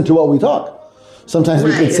listen to what we talk. Sometimes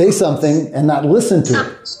we could Right. say something and not listen to it.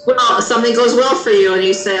 Well, if something goes well for you and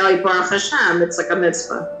you say, oh, Baruch Hashem, it's like a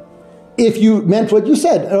mitzvah. If you meant what you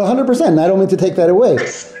said, 100%, I don't mean to take that away.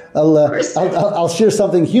 I'll share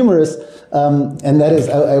something humorous, and that is,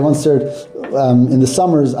 I once heard, in the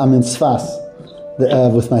summers, I'm in Sfas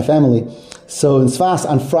with my family. So in Sfas,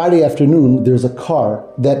 on Friday afternoon, there's a car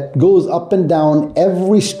that goes up and down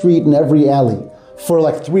every street and every alley for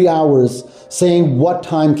like 3 hours saying what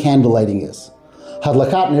time candlelighting is.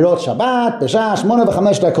 Hadlakat Nirot Shabbat, B'shah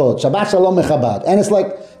 8:05 dakot, Shabbat Shalom Mechabad. And it's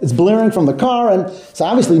like, it's blaring from the car, and so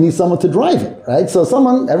obviously you need someone to drive it, right? So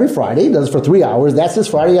someone every Friday does for 3 hours, that's his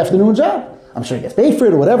Friday afternoon job. I'm sure he gets paid for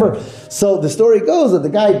it or whatever. So the story goes that the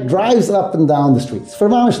guy drives up and down the streets for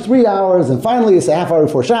almost 3 hours, and finally it's a half hour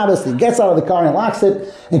before Shabbos, he gets out of the car and locks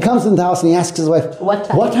it, and comes into the house and he asks his wife, what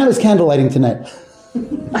time is candlelighting tonight?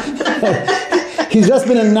 He's just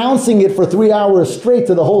been announcing it for 3 hours straight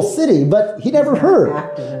to the whole city, but he never heard,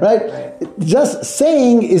 right? Just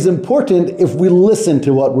saying is important if we listen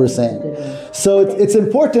to what we're saying. So it's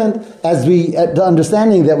important as the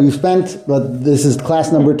understanding that we've spent, this is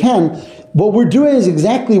class number 10, what we're doing is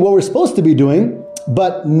exactly what we're supposed to be doing,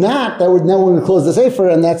 but not that we're going to close the Sefer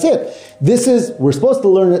and that's it. This is, we're supposed to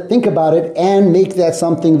learn it, think about it, and make that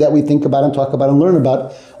something that we think about and talk about and learn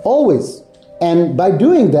about always. And by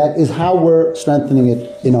doing that is how we're strengthening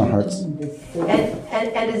it in our hearts. And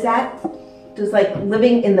does like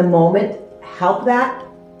living in the moment help that?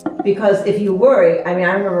 Because if you worry, I mean,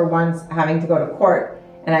 I remember once having to go to court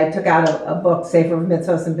and I took out a book, Sefer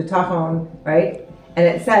Mitzvos and Bitachon, right? And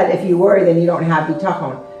it said, if you worry, then you don't have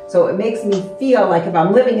Bitachon. So it makes me feel like if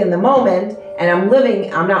I'm living in the moment and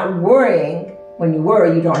I'm not worrying, when you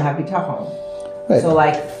worry, you don't have Bitachon. Right. So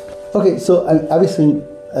like... Okay, so obviously...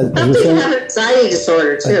 As we're You saying, have anxiety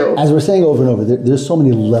disorder too. as we're saying over and over, there's so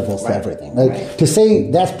many levels to everything. Like, to say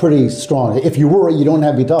that's pretty strong. If you worry, you don't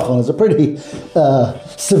have bitachon is a pretty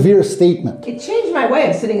severe statement. It changed my way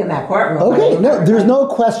of sitting in that courtroom. Okay, no, there's no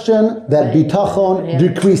question that bitachon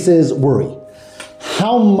decreases worry.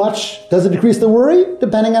 How much does it decrease the worry?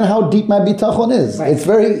 Depending on how deep my bitachon is. Right. It's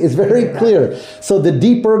very clear. So the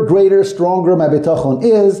deeper, greater, stronger my bitachon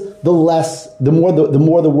is, the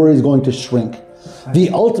more the worry is going to shrink.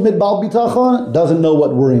 The ultimate Baal Bitachon doesn't know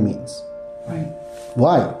what worry means. Right.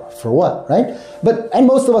 Why? For what? Right? And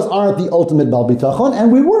most of us aren't the ultimate Baal Bitachon,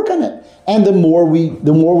 and we work on it. And the more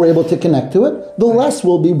we're able to connect to it, the less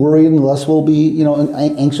we'll be worried and the less we'll be,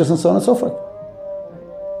 anxious and so on and so forth.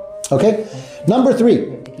 Okay? Number 3.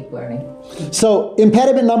 We have to keep learning. So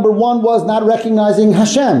impediment number 1 was not recognizing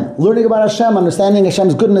Hashem, learning about Hashem, understanding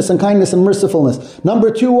Hashem's goodness and kindness and mercifulness.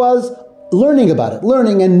 Number 2 was learning about it,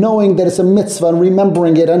 learning and knowing that it's a mitzvah and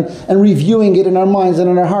remembering it and reviewing it in our minds and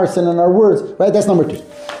in our hearts and in our words, right? That's number 2.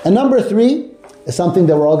 And number 3 is something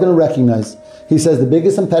that we're all going to recognize. He says the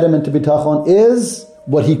biggest impediment to bitachon is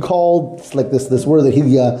what he called, it's like this word that he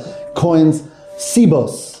coins,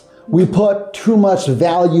 sibos. We put too much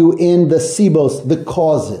value in the sibos, the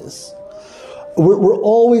causes. We're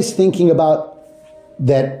always thinking about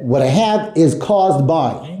that what I have is caused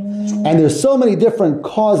by. And there's so many different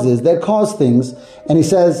causes that cause things. And he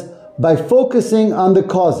says, by focusing on the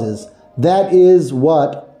causes, that is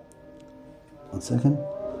what... One second.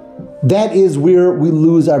 That is where we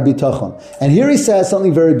lose our bitachon. And here he says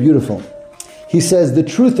something very beautiful. He says, the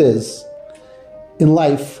truth is, in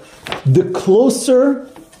life, the closer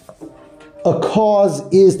a cause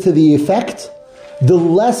is to the effect, the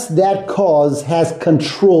less that cause has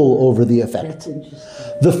control over the effect. That's interesting.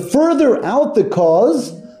 The further out the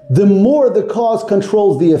cause, the more the cause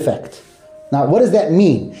controls the effect. Now, what does that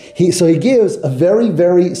mean? He gives a very,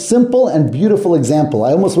 very simple and beautiful example.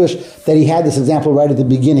 I almost wish that he had this example right at the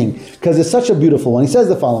beginning, because it's such a beautiful one. He says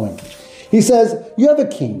the following. He says, you have a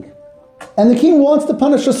king, and the king wants to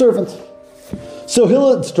punish a servant. So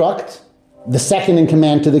he'll instruct the second in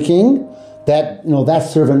command to the king that, that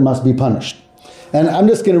servant must be punished. And I'm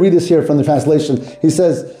just going to read this here from the translation. He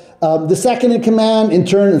says, the second in command in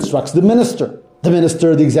turn instructs the minister,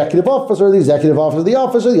 the executive officer, the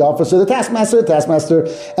officer, the taskmaster,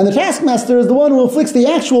 and the taskmaster is the one who inflicts the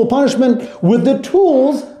actual punishment with the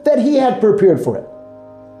tools that he had prepared for it.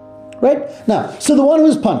 Right? Now, so the one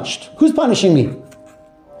who's punishing me?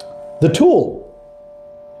 The tool.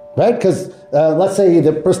 Right? Because let's say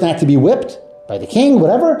the person had to be whipped by the king,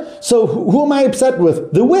 whatever. So who am I upset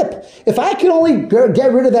with? The whip. If I can only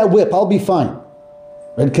get rid of that whip, I'll be fine.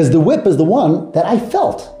 Right? Because the whip is the one that I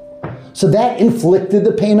felt. So that inflicted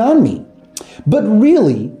the pain on me. But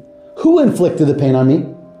really, who inflicted the pain on me?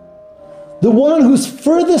 The one who's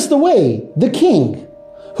furthest away, the king.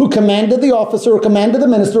 who commanded the officer, who commanded the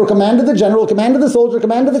minister, who commanded the general, who commanded the soldier, who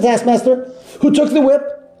commanded the taskmaster, who took the whip.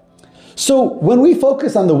 So when we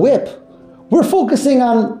focus on the whip, we're focusing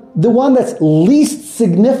on the one that's least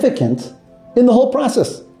significant in the whole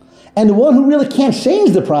process. And the one who really can't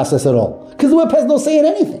change the process at all. Because the whip has no say in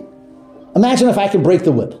anything. Imagine if I could break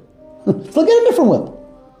the whip. So get a different whip.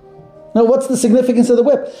 Now, what's the significance of the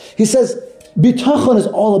whip? He says, bitachon is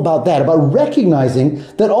all about that, about recognizing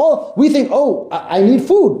that we think, oh, I need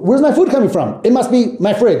food. Where's my food coming from? It must be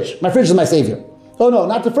my fridge. My fridge is my savior. Oh no,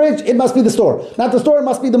 not the fridge, it must be the store. Not the store, it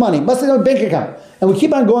must be the money. It must be the bank account. And we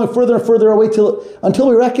keep on going further and further away until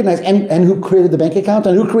we recognize, and who created the bank account,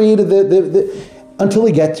 and who created until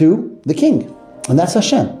we get to the king. And that's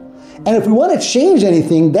Hashem. And if we want to change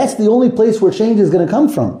anything, that's the only place where change is going to come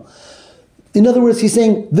from. In other words, he's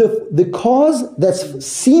saying the cause that's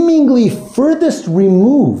seemingly furthest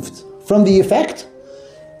removed from the effect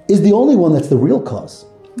is the only one that's the real cause.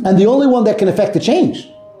 And the only one that can affect the change.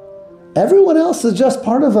 Everyone else is just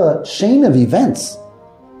part of a chain of events.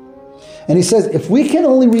 And he says, if we can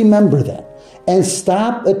only remember that and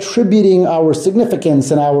stop attributing our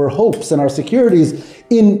significance and our hopes and our securities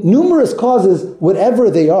in numerous causes,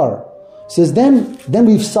 whatever they are, he says, then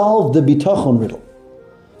we've solved the bitachon riddle.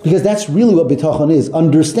 Because that's really what bitachon is,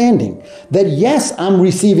 understanding that yes, I'm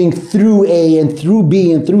receiving through A and through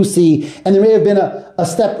B and through C, and there may have been a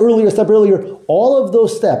step earlier. All of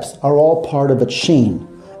those steps are all part of a chain.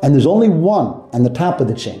 And there's only one on the top of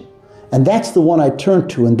the chain. And that's the one I turn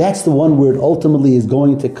to, and that's the one where it ultimately is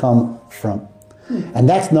going to come from. And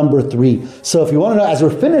that's number 3. So if you want to know, as we're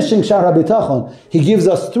finishing Shaar Habitachon, he gives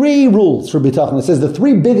us 3 rules for bitachon. It says the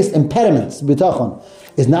 3 biggest impediments to bitachon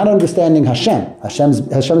is not understanding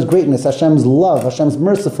Hashem's greatness, Hashem's love, Hashem's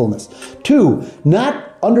mercifulness. 2,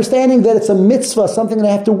 not understanding that it's a mitzvah, something that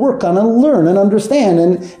I have to work on and learn and understand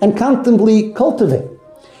and constantly cultivate.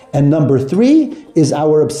 And number 3 is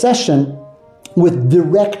our obsession with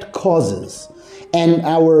direct causes and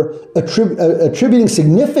our attributing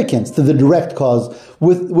significance to the direct cause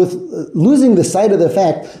with losing the sight of the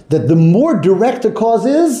fact that the more direct a cause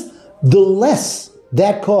is, the less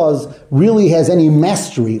that cause really has any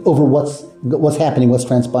mastery over what's happening, what's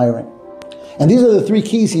transpiring. And these are the 3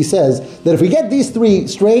 keys he says, that if we get these 3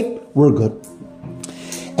 straight, we're good.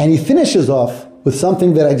 And he finishes off with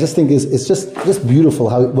something that I just think is just beautiful,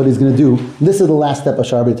 what he's going to do. This is the last step of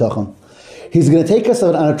Shaar Habitachon. He's going to take us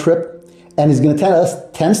on a trip, and he's going to tell us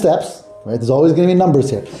 10 steps, right? There's always going to be numbers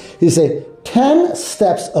here. He'll say 10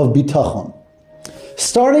 steps of bitachon,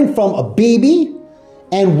 starting from a baby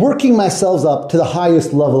and working myself up to the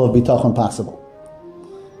highest level of bitachon possible.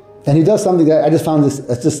 And he does something that I just found this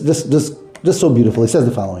just so beautiful. He says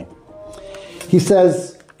the following. He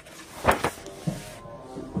says,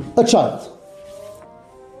 a child,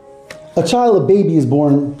 a baby is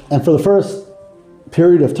born, and for the first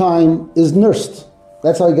period of time is nursed.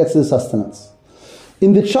 That's how he gets his sustenance.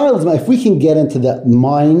 In the child's mind, if we can get into the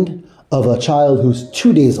mind of a child who's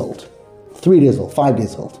 2 days old, 3 days old, 5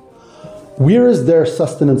 days old, where is their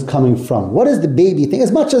sustenance coming from? What does the baby think?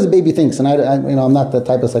 As much as the baby thinks, and I'm not that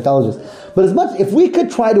type of psychologist, but if we could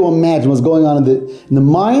try to imagine what's going on in the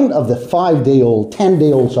mind of the 5-day-old,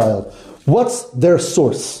 10-day-old child, what's their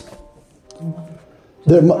source?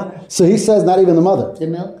 So he says, not even the mother. The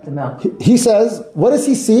milk? The milk. He says, what does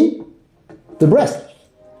he see? The breast.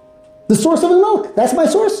 The source of the milk. That's my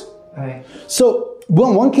source. Right. So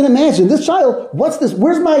one can imagine, this child, what's this?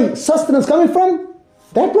 Where's my sustenance coming from?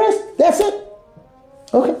 That breast. That's it.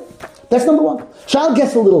 Okay. That's number 1. Child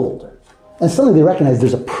gets a little older. And suddenly they recognize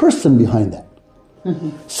there's a person behind that. Mm-hmm.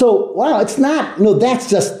 So, wow, it's not, that's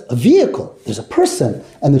just a vehicle. There's a person.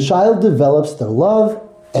 And the child develops their love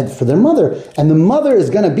for their mother. And the mother is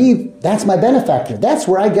going to be, that's my benefactor. That's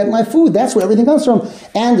where I get my food. That's where everything comes from.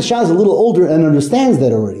 And the child's a little older and understands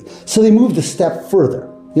that already. So they moved a step further.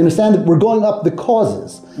 You understand that we're going up the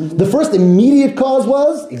causes. Mm-hmm. The first immediate cause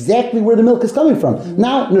was exactly where the milk is coming from. Mm-hmm.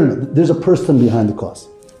 Now, no, there's a person behind the cause.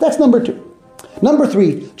 That's number 2. Number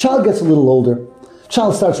 3, child gets a little older.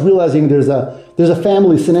 Child starts realizing there's a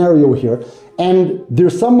family scenario here, and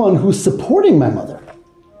there's someone who's supporting my mother.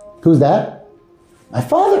 Who's that? My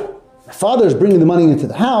father. My father is bringing the money into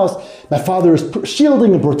the house. My father is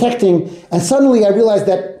shielding and protecting. And suddenly I realize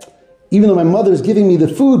that even though my mother is giving me the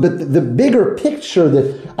food, but the bigger picture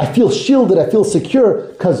that I feel shielded, I feel secure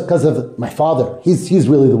because of my father. He's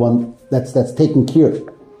really the one that's taking care.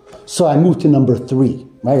 So I moved to number 3.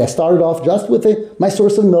 Right? I started off just with my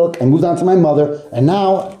source of milk. I moved on to my mother. And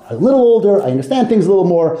now I'm a little older. I understand things a little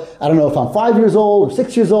more. I don't know if I'm 5 years old or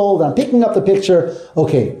 6 years old. I'm picking up the picture.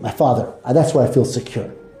 Okay, my father. That's where I feel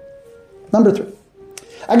secure. Number 3.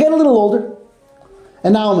 I get a little older.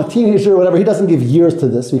 and now I'm a teenager or whatever. He doesn't give years to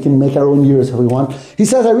this. We can make our own years if we want. He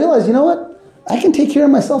says, I realize, you know what? I can take care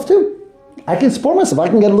of myself too. I can support myself. I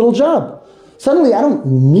can get a little job. Suddenly, I don't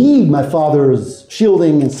need my father's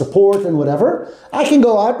shielding and support and whatever. I can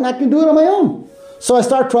go out and I can do it on my own. So I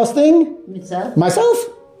start trusting myself.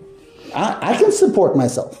 I can support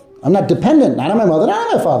myself. I'm not dependent, not on my mother, not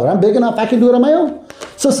on my father. I'm big enough, I can do it on my own.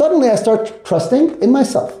 So suddenly I start trusting in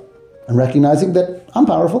myself and recognizing that I'm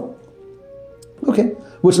powerful. Okay.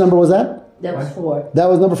 Which number was that? That was 4. That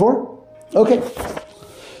was number 4? Okay.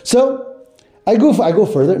 So I go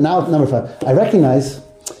further. Now number 5. I recognize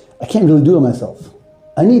I can't really do it myself.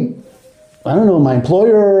 I don't know, my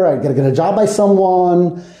employer, I gotta get a job by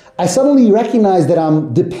someone. I suddenly recognize that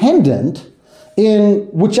I'm dependent in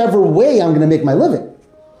whichever way I'm going to make my living.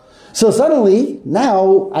 So suddenly,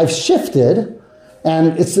 now I've shifted,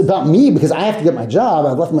 and it's about me because I have to get my job.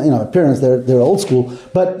 I've left my parents, they're old school,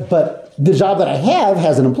 but the job that I have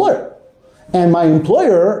has an employer. And my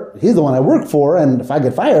employer, he's the one I work for, and if I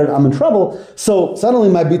get fired, I'm in trouble. So suddenly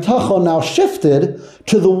my bitachon now shifted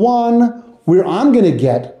to the one where I'm going to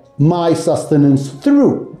get my sustenance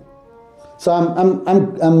through. So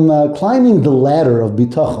I'm climbing the ladder of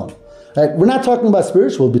bitachon. Right? We're not talking about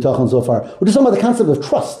spiritual bitachon so far. We're just talking about the concept of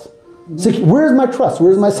trust. Where's my trust?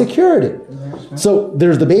 Where's my security? So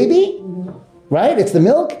there's the baby, right? It's the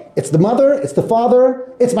milk, it's the mother, it's the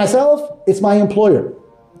father, it's myself, it's my employer.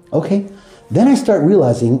 Okay. Then I start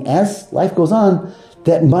realizing, as life goes on,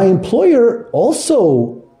 that my employer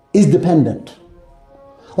also is dependent.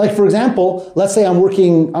 Like, for example, let's say I'm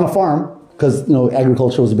working on a farm, because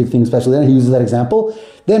agriculture was a big thing, especially then. He uses that example.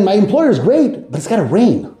 Then my employer is great, but it's got to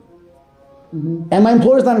rain. Mm-hmm. And my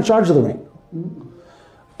employer is not in charge of the rain. Mm-hmm.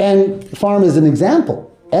 And farm is an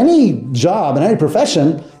example. Any job in any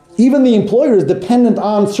profession, even the employer is dependent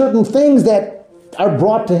on certain things that are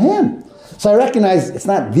brought to him. So I recognize it's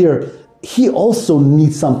not there. He also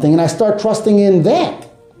needs something, and I start trusting in that.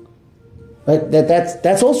 Right?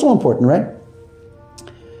 That's also important, right?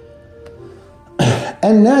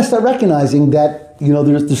 And then I start recognizing that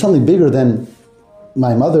there's something bigger than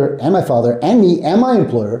my mother and my father and me and my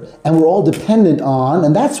employer, and we're all dependent on,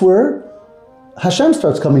 and that's where Hashem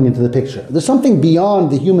starts coming into the picture. There's something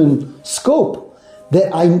beyond the human scope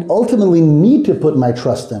that I ultimately need to put my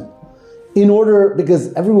trust in order,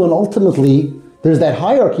 because everyone ultimately, there's that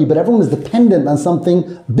hierarchy, but everyone is dependent on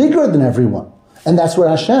something bigger than everyone. And that's where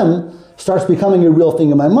Hashem starts becoming a real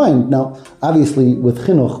thing in my mind. Now, obviously, with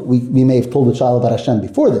chinuch, we may have told the child about Hashem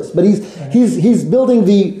before this, but he's building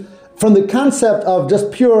from the concept of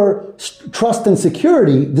just pure trust and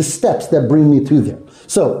security, the steps that bring me through there.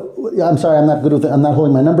 So, I'm sorry, I'm not good with it. I'm not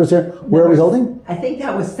holding my numbers here. Where are we holding? I think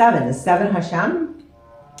that was 7. Is 7 Hashem?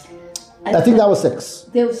 I think that was 6.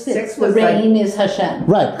 There was 6. The was rain is Hashem.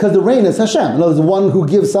 Right, because the rain is Hashem. In other words, the one who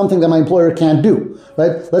gives something that my employer can't do.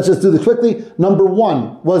 Right? Let's just do this quickly. Number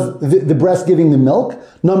 1 was the breast giving the milk.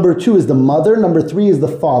 Number 2 is the mother. Number 3 is the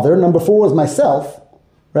father. Number 4 was myself.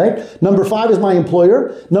 Right? Number 5 is my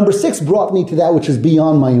employer. Number 6 brought me to that which is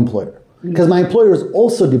beyond my employer. Because my employer is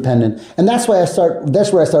also dependent. And that's where I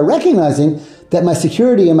start recognizing that my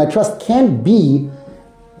security and my trust can't be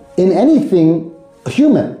in anything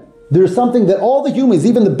human. There's something that all the humans,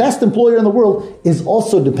 even the best employer in the world, is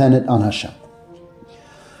also dependent on Hashem.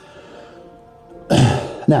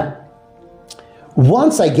 Now,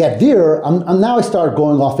 once I get there, now I start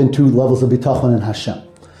going off into levels of bitachon and Hashem.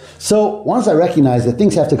 So once I recognize that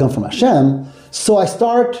things have to come from Hashem, so I'm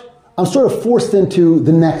sort of forced into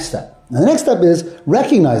the next step. Now the next step is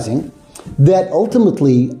recognizing that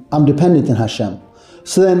ultimately I'm dependent in Hashem.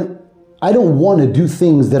 So then I don't want to do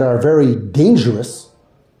things that are very dangerous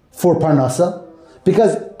for parnasa,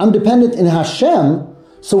 because I'm dependent in Hashem,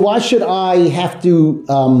 so why should I have to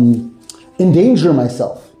endanger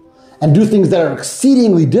myself and do things that are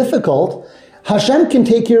exceedingly difficult? Hashem can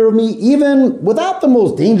take care of me even without the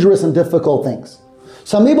most dangerous and difficult things.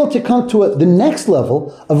 So I'm able to come to the next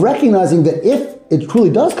level of recognizing that if it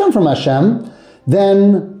truly does come from Hashem,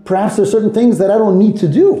 then perhaps there's certain things that I don't need to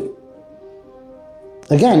do.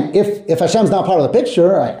 Again, if Hashem's not part of the picture,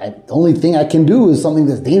 the only thing I can do is something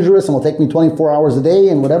that's dangerous and will take me 24 hours a day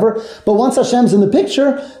and whatever. But once Hashem's in the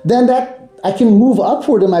picture, then that I can move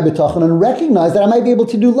upward in my bitachon and recognize that I might be able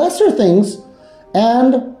to do lesser things,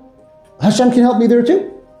 and Hashem can help me there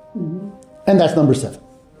too. Mm-hmm. And that's number 7.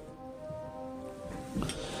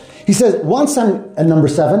 He says, once I'm at number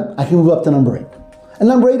 7, I can move up to number 8. And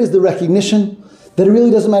number 8 is the recognition that it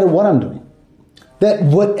really doesn't matter what I'm doing. That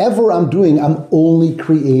whatever I'm doing, I'm only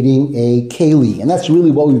creating a keli. And that's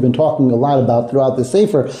really what we've been talking a lot about throughout the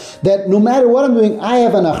Sefer. That no matter what I'm doing, I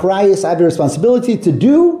have an achrayus, I have a responsibility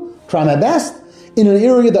to try my best, in an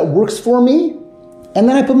area that works for me, and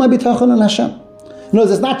then I put my bitachon on Hashem. In other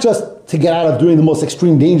words, it's not just to get out of doing the most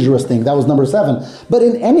extreme dangerous thing, that was number 7, but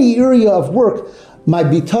in any area of work, my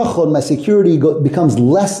bitachon, my security becomes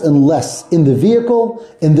less and less in the vehicle,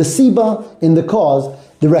 in the siba, in the cause.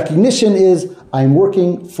 The recognition is I'm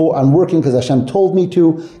working because Hashem told me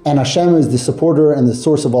to, and Hashem is the supporter and the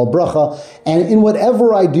source of all bracha. And in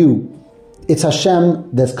whatever I do, it's Hashem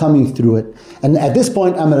that's coming through it. And at this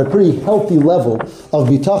point, I'm at a pretty healthy level of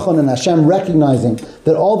bitachon and Hashem recognizing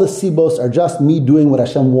that all the sibos are just me doing what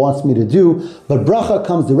Hashem wants me to do, but bracha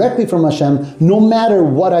comes directly from Hashem no matter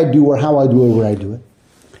what I do or how I do it or where I do it.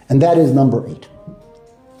 And that is number 8.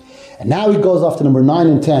 And now he goes off to number 9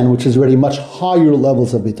 and 10, which is already much higher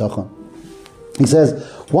levels of bitachon. He says,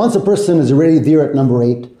 once a person is already there at number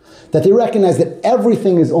 8, that they recognize that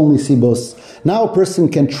everything is only sibos, now a person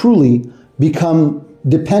can truly become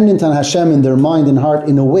dependent on Hashem in their mind and heart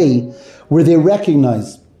in a way where they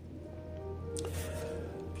recognize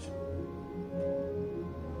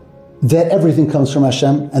that everything comes from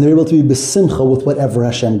Hashem, and they're able to be besimcha with whatever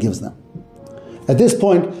Hashem gives them. At this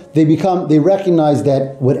point, they recognize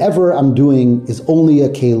that whatever I'm doing is only a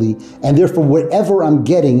keli, and therefore whatever I'm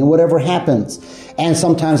getting and whatever happens, and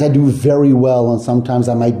sometimes I do very well, and sometimes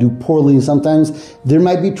I might do poorly, and sometimes there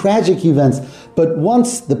might be tragic events. But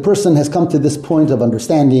once the person has come to this point of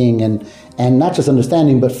understanding, and not just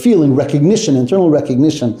understanding, but feeling recognition, internal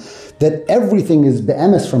recognition, that everything is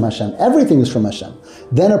be'emes from Hashem, everything is from Hashem,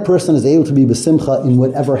 then a person is able to be besimcha in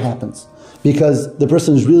whatever happens. Because the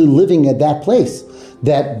person is really living at that place,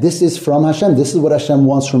 that this is from Hashem, this is what Hashem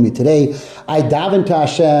wants from me today. I daven to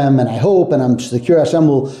Hashem, and I hope, and I'm secure Hashem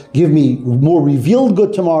will give me more revealed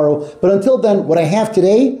good tomorrow. But until then, what I have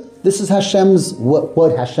today, this is Hashem's,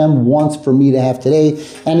 what Hashem wants for me to have today.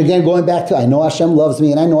 And again, going back to, I know Hashem loves me,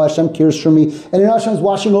 and I know Hashem cares for me, and I know Hashem's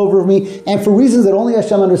watching over me, and for reasons that only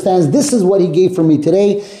Hashem understands, this is what He gave for me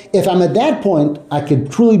today. If I'm at that point, I could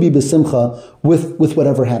truly be besimcha with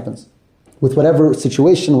whatever happens. With whatever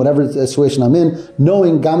situation I'm in,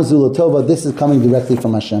 knowing Gamzu Latova, this is coming directly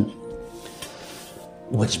from Hashem.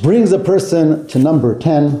 Which brings a person to number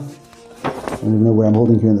 10. I don't even know where I'm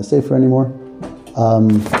holding here in the sefer anymore.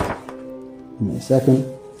 Give me a second.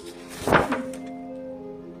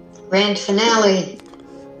 Grand finale.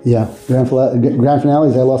 Yeah, grand finale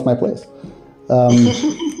is I lost my place.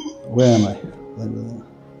 Where am I?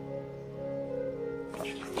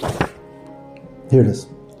 Here it is.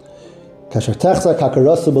 Says,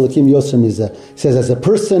 as a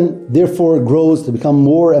person therefore grows to become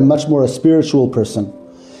more and much more a spiritual person,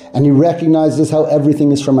 and he recognizes how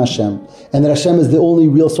everything is from Hashem, and that Hashem is the only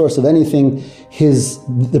real source of anything,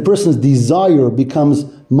 the person's desire becomes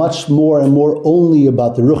much more and more only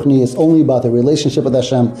about the ruchni, it's only about the relationship with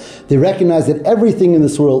Hashem. They recognize that everything in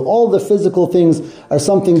this world, all the physical things, are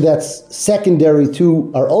something that's secondary to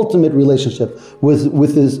our ultimate relationship,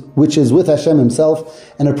 which is with Hashem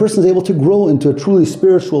Himself. And a person is able to grow into a truly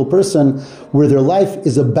spiritual person where their life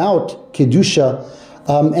is about kedusha,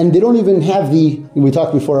 and they don't even have we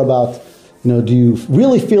talked before about, do you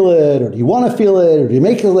really feel it, or do you want to feel it, or do you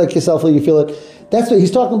make it like yourself like you feel it? That's what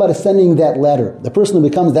he's talking about, ascending that ladder. The person who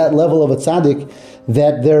becomes that level of a tzaddik,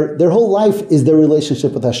 that their whole life is their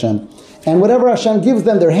relationship with Hashem. And whatever Hashem gives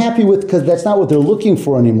them, they're happy with, because that's not what they're looking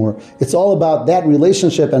for anymore. It's all about that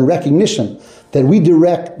relationship and recognition that we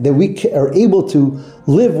are able to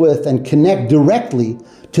live with and connect directly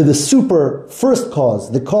to the super first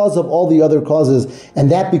cause, the cause of all the other causes,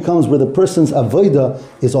 and that becomes where the person's avodah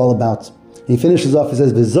is all about. He finishes off, he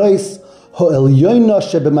says, V'zois ho'elyoyna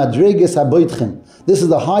shebemadreges haboitchem. This is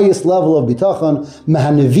the highest level of bitachon.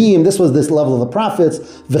 Mehanevim, this was this level of the prophets.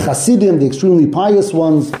 V'chasidim, the extremely pious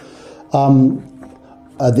ones. The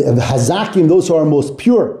hazakim, those who are most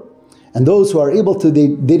pure. And those who are able to,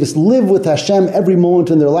 they just live with Hashem every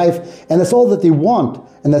moment in their life, and that's all that they want.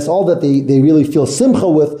 And that's all that they really feel simcha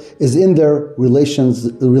with, is in their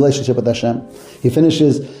relationship with Hashem. He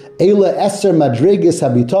finishes, Eila Eser Madregis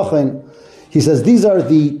Habitachon. He says, these are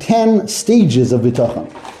the 10 stages of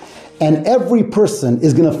bitachon. And every person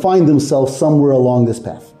is going to find themselves somewhere along this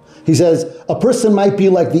path. He says, a person might be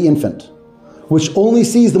like the infant, which only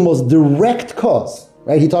sees the most direct cause.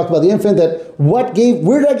 Right? He talked about the infant, that where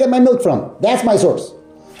did I get my milk from? That's my source.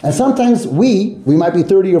 And sometimes we might be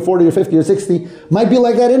 30 or 40 or 50 or 60, might be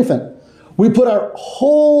like that infant. We put our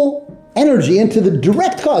whole energy into the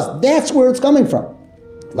direct cause. That's where it's coming from.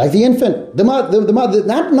 Like the infant, the mother,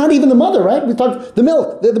 not even the mother, right? We talked the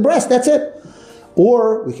milk, the breast, that's it.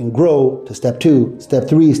 Or we can grow to step 2, step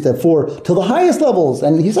 3, step 4, to the highest levels.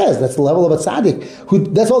 And he says that's the level of a tzaddik, who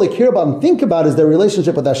that's all they care about and think about is their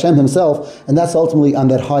relationship with Hashem Himself, and that's ultimately on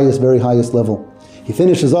that highest, very highest level. He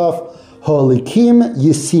finishes off, Holikim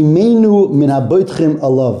Yisimenu Min Haboitchim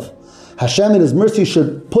Alav. Hashem in His mercy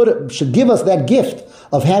should give us that gift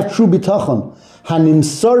of have true bitachon.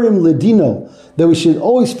 Hanimsarim Ledino, that we should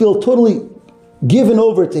always feel totally given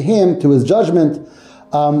over to Him, to His judgment,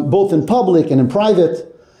 both in public and in private.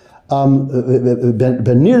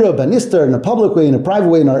 Benira, Benister, in a public way, in a private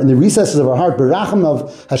way, in the recesses of our heart, Berachim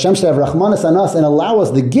of Hashem should have Rachmanas on us and allow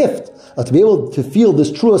us the gift to be able to feel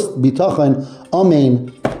this truest bitachon.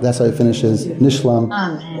 Amen. That's how he finishes Nishlam.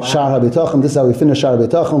 Shaar Habitachon. This is how we finish Shaar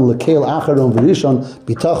Habitachon. Lekeil Acharon V'Rishon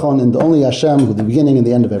Bitachon, and only Hashem, who the beginning and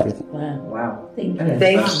the end of everything. Wow. Wow. Thank you.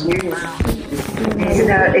 Thank you. You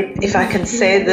know, if I can say this.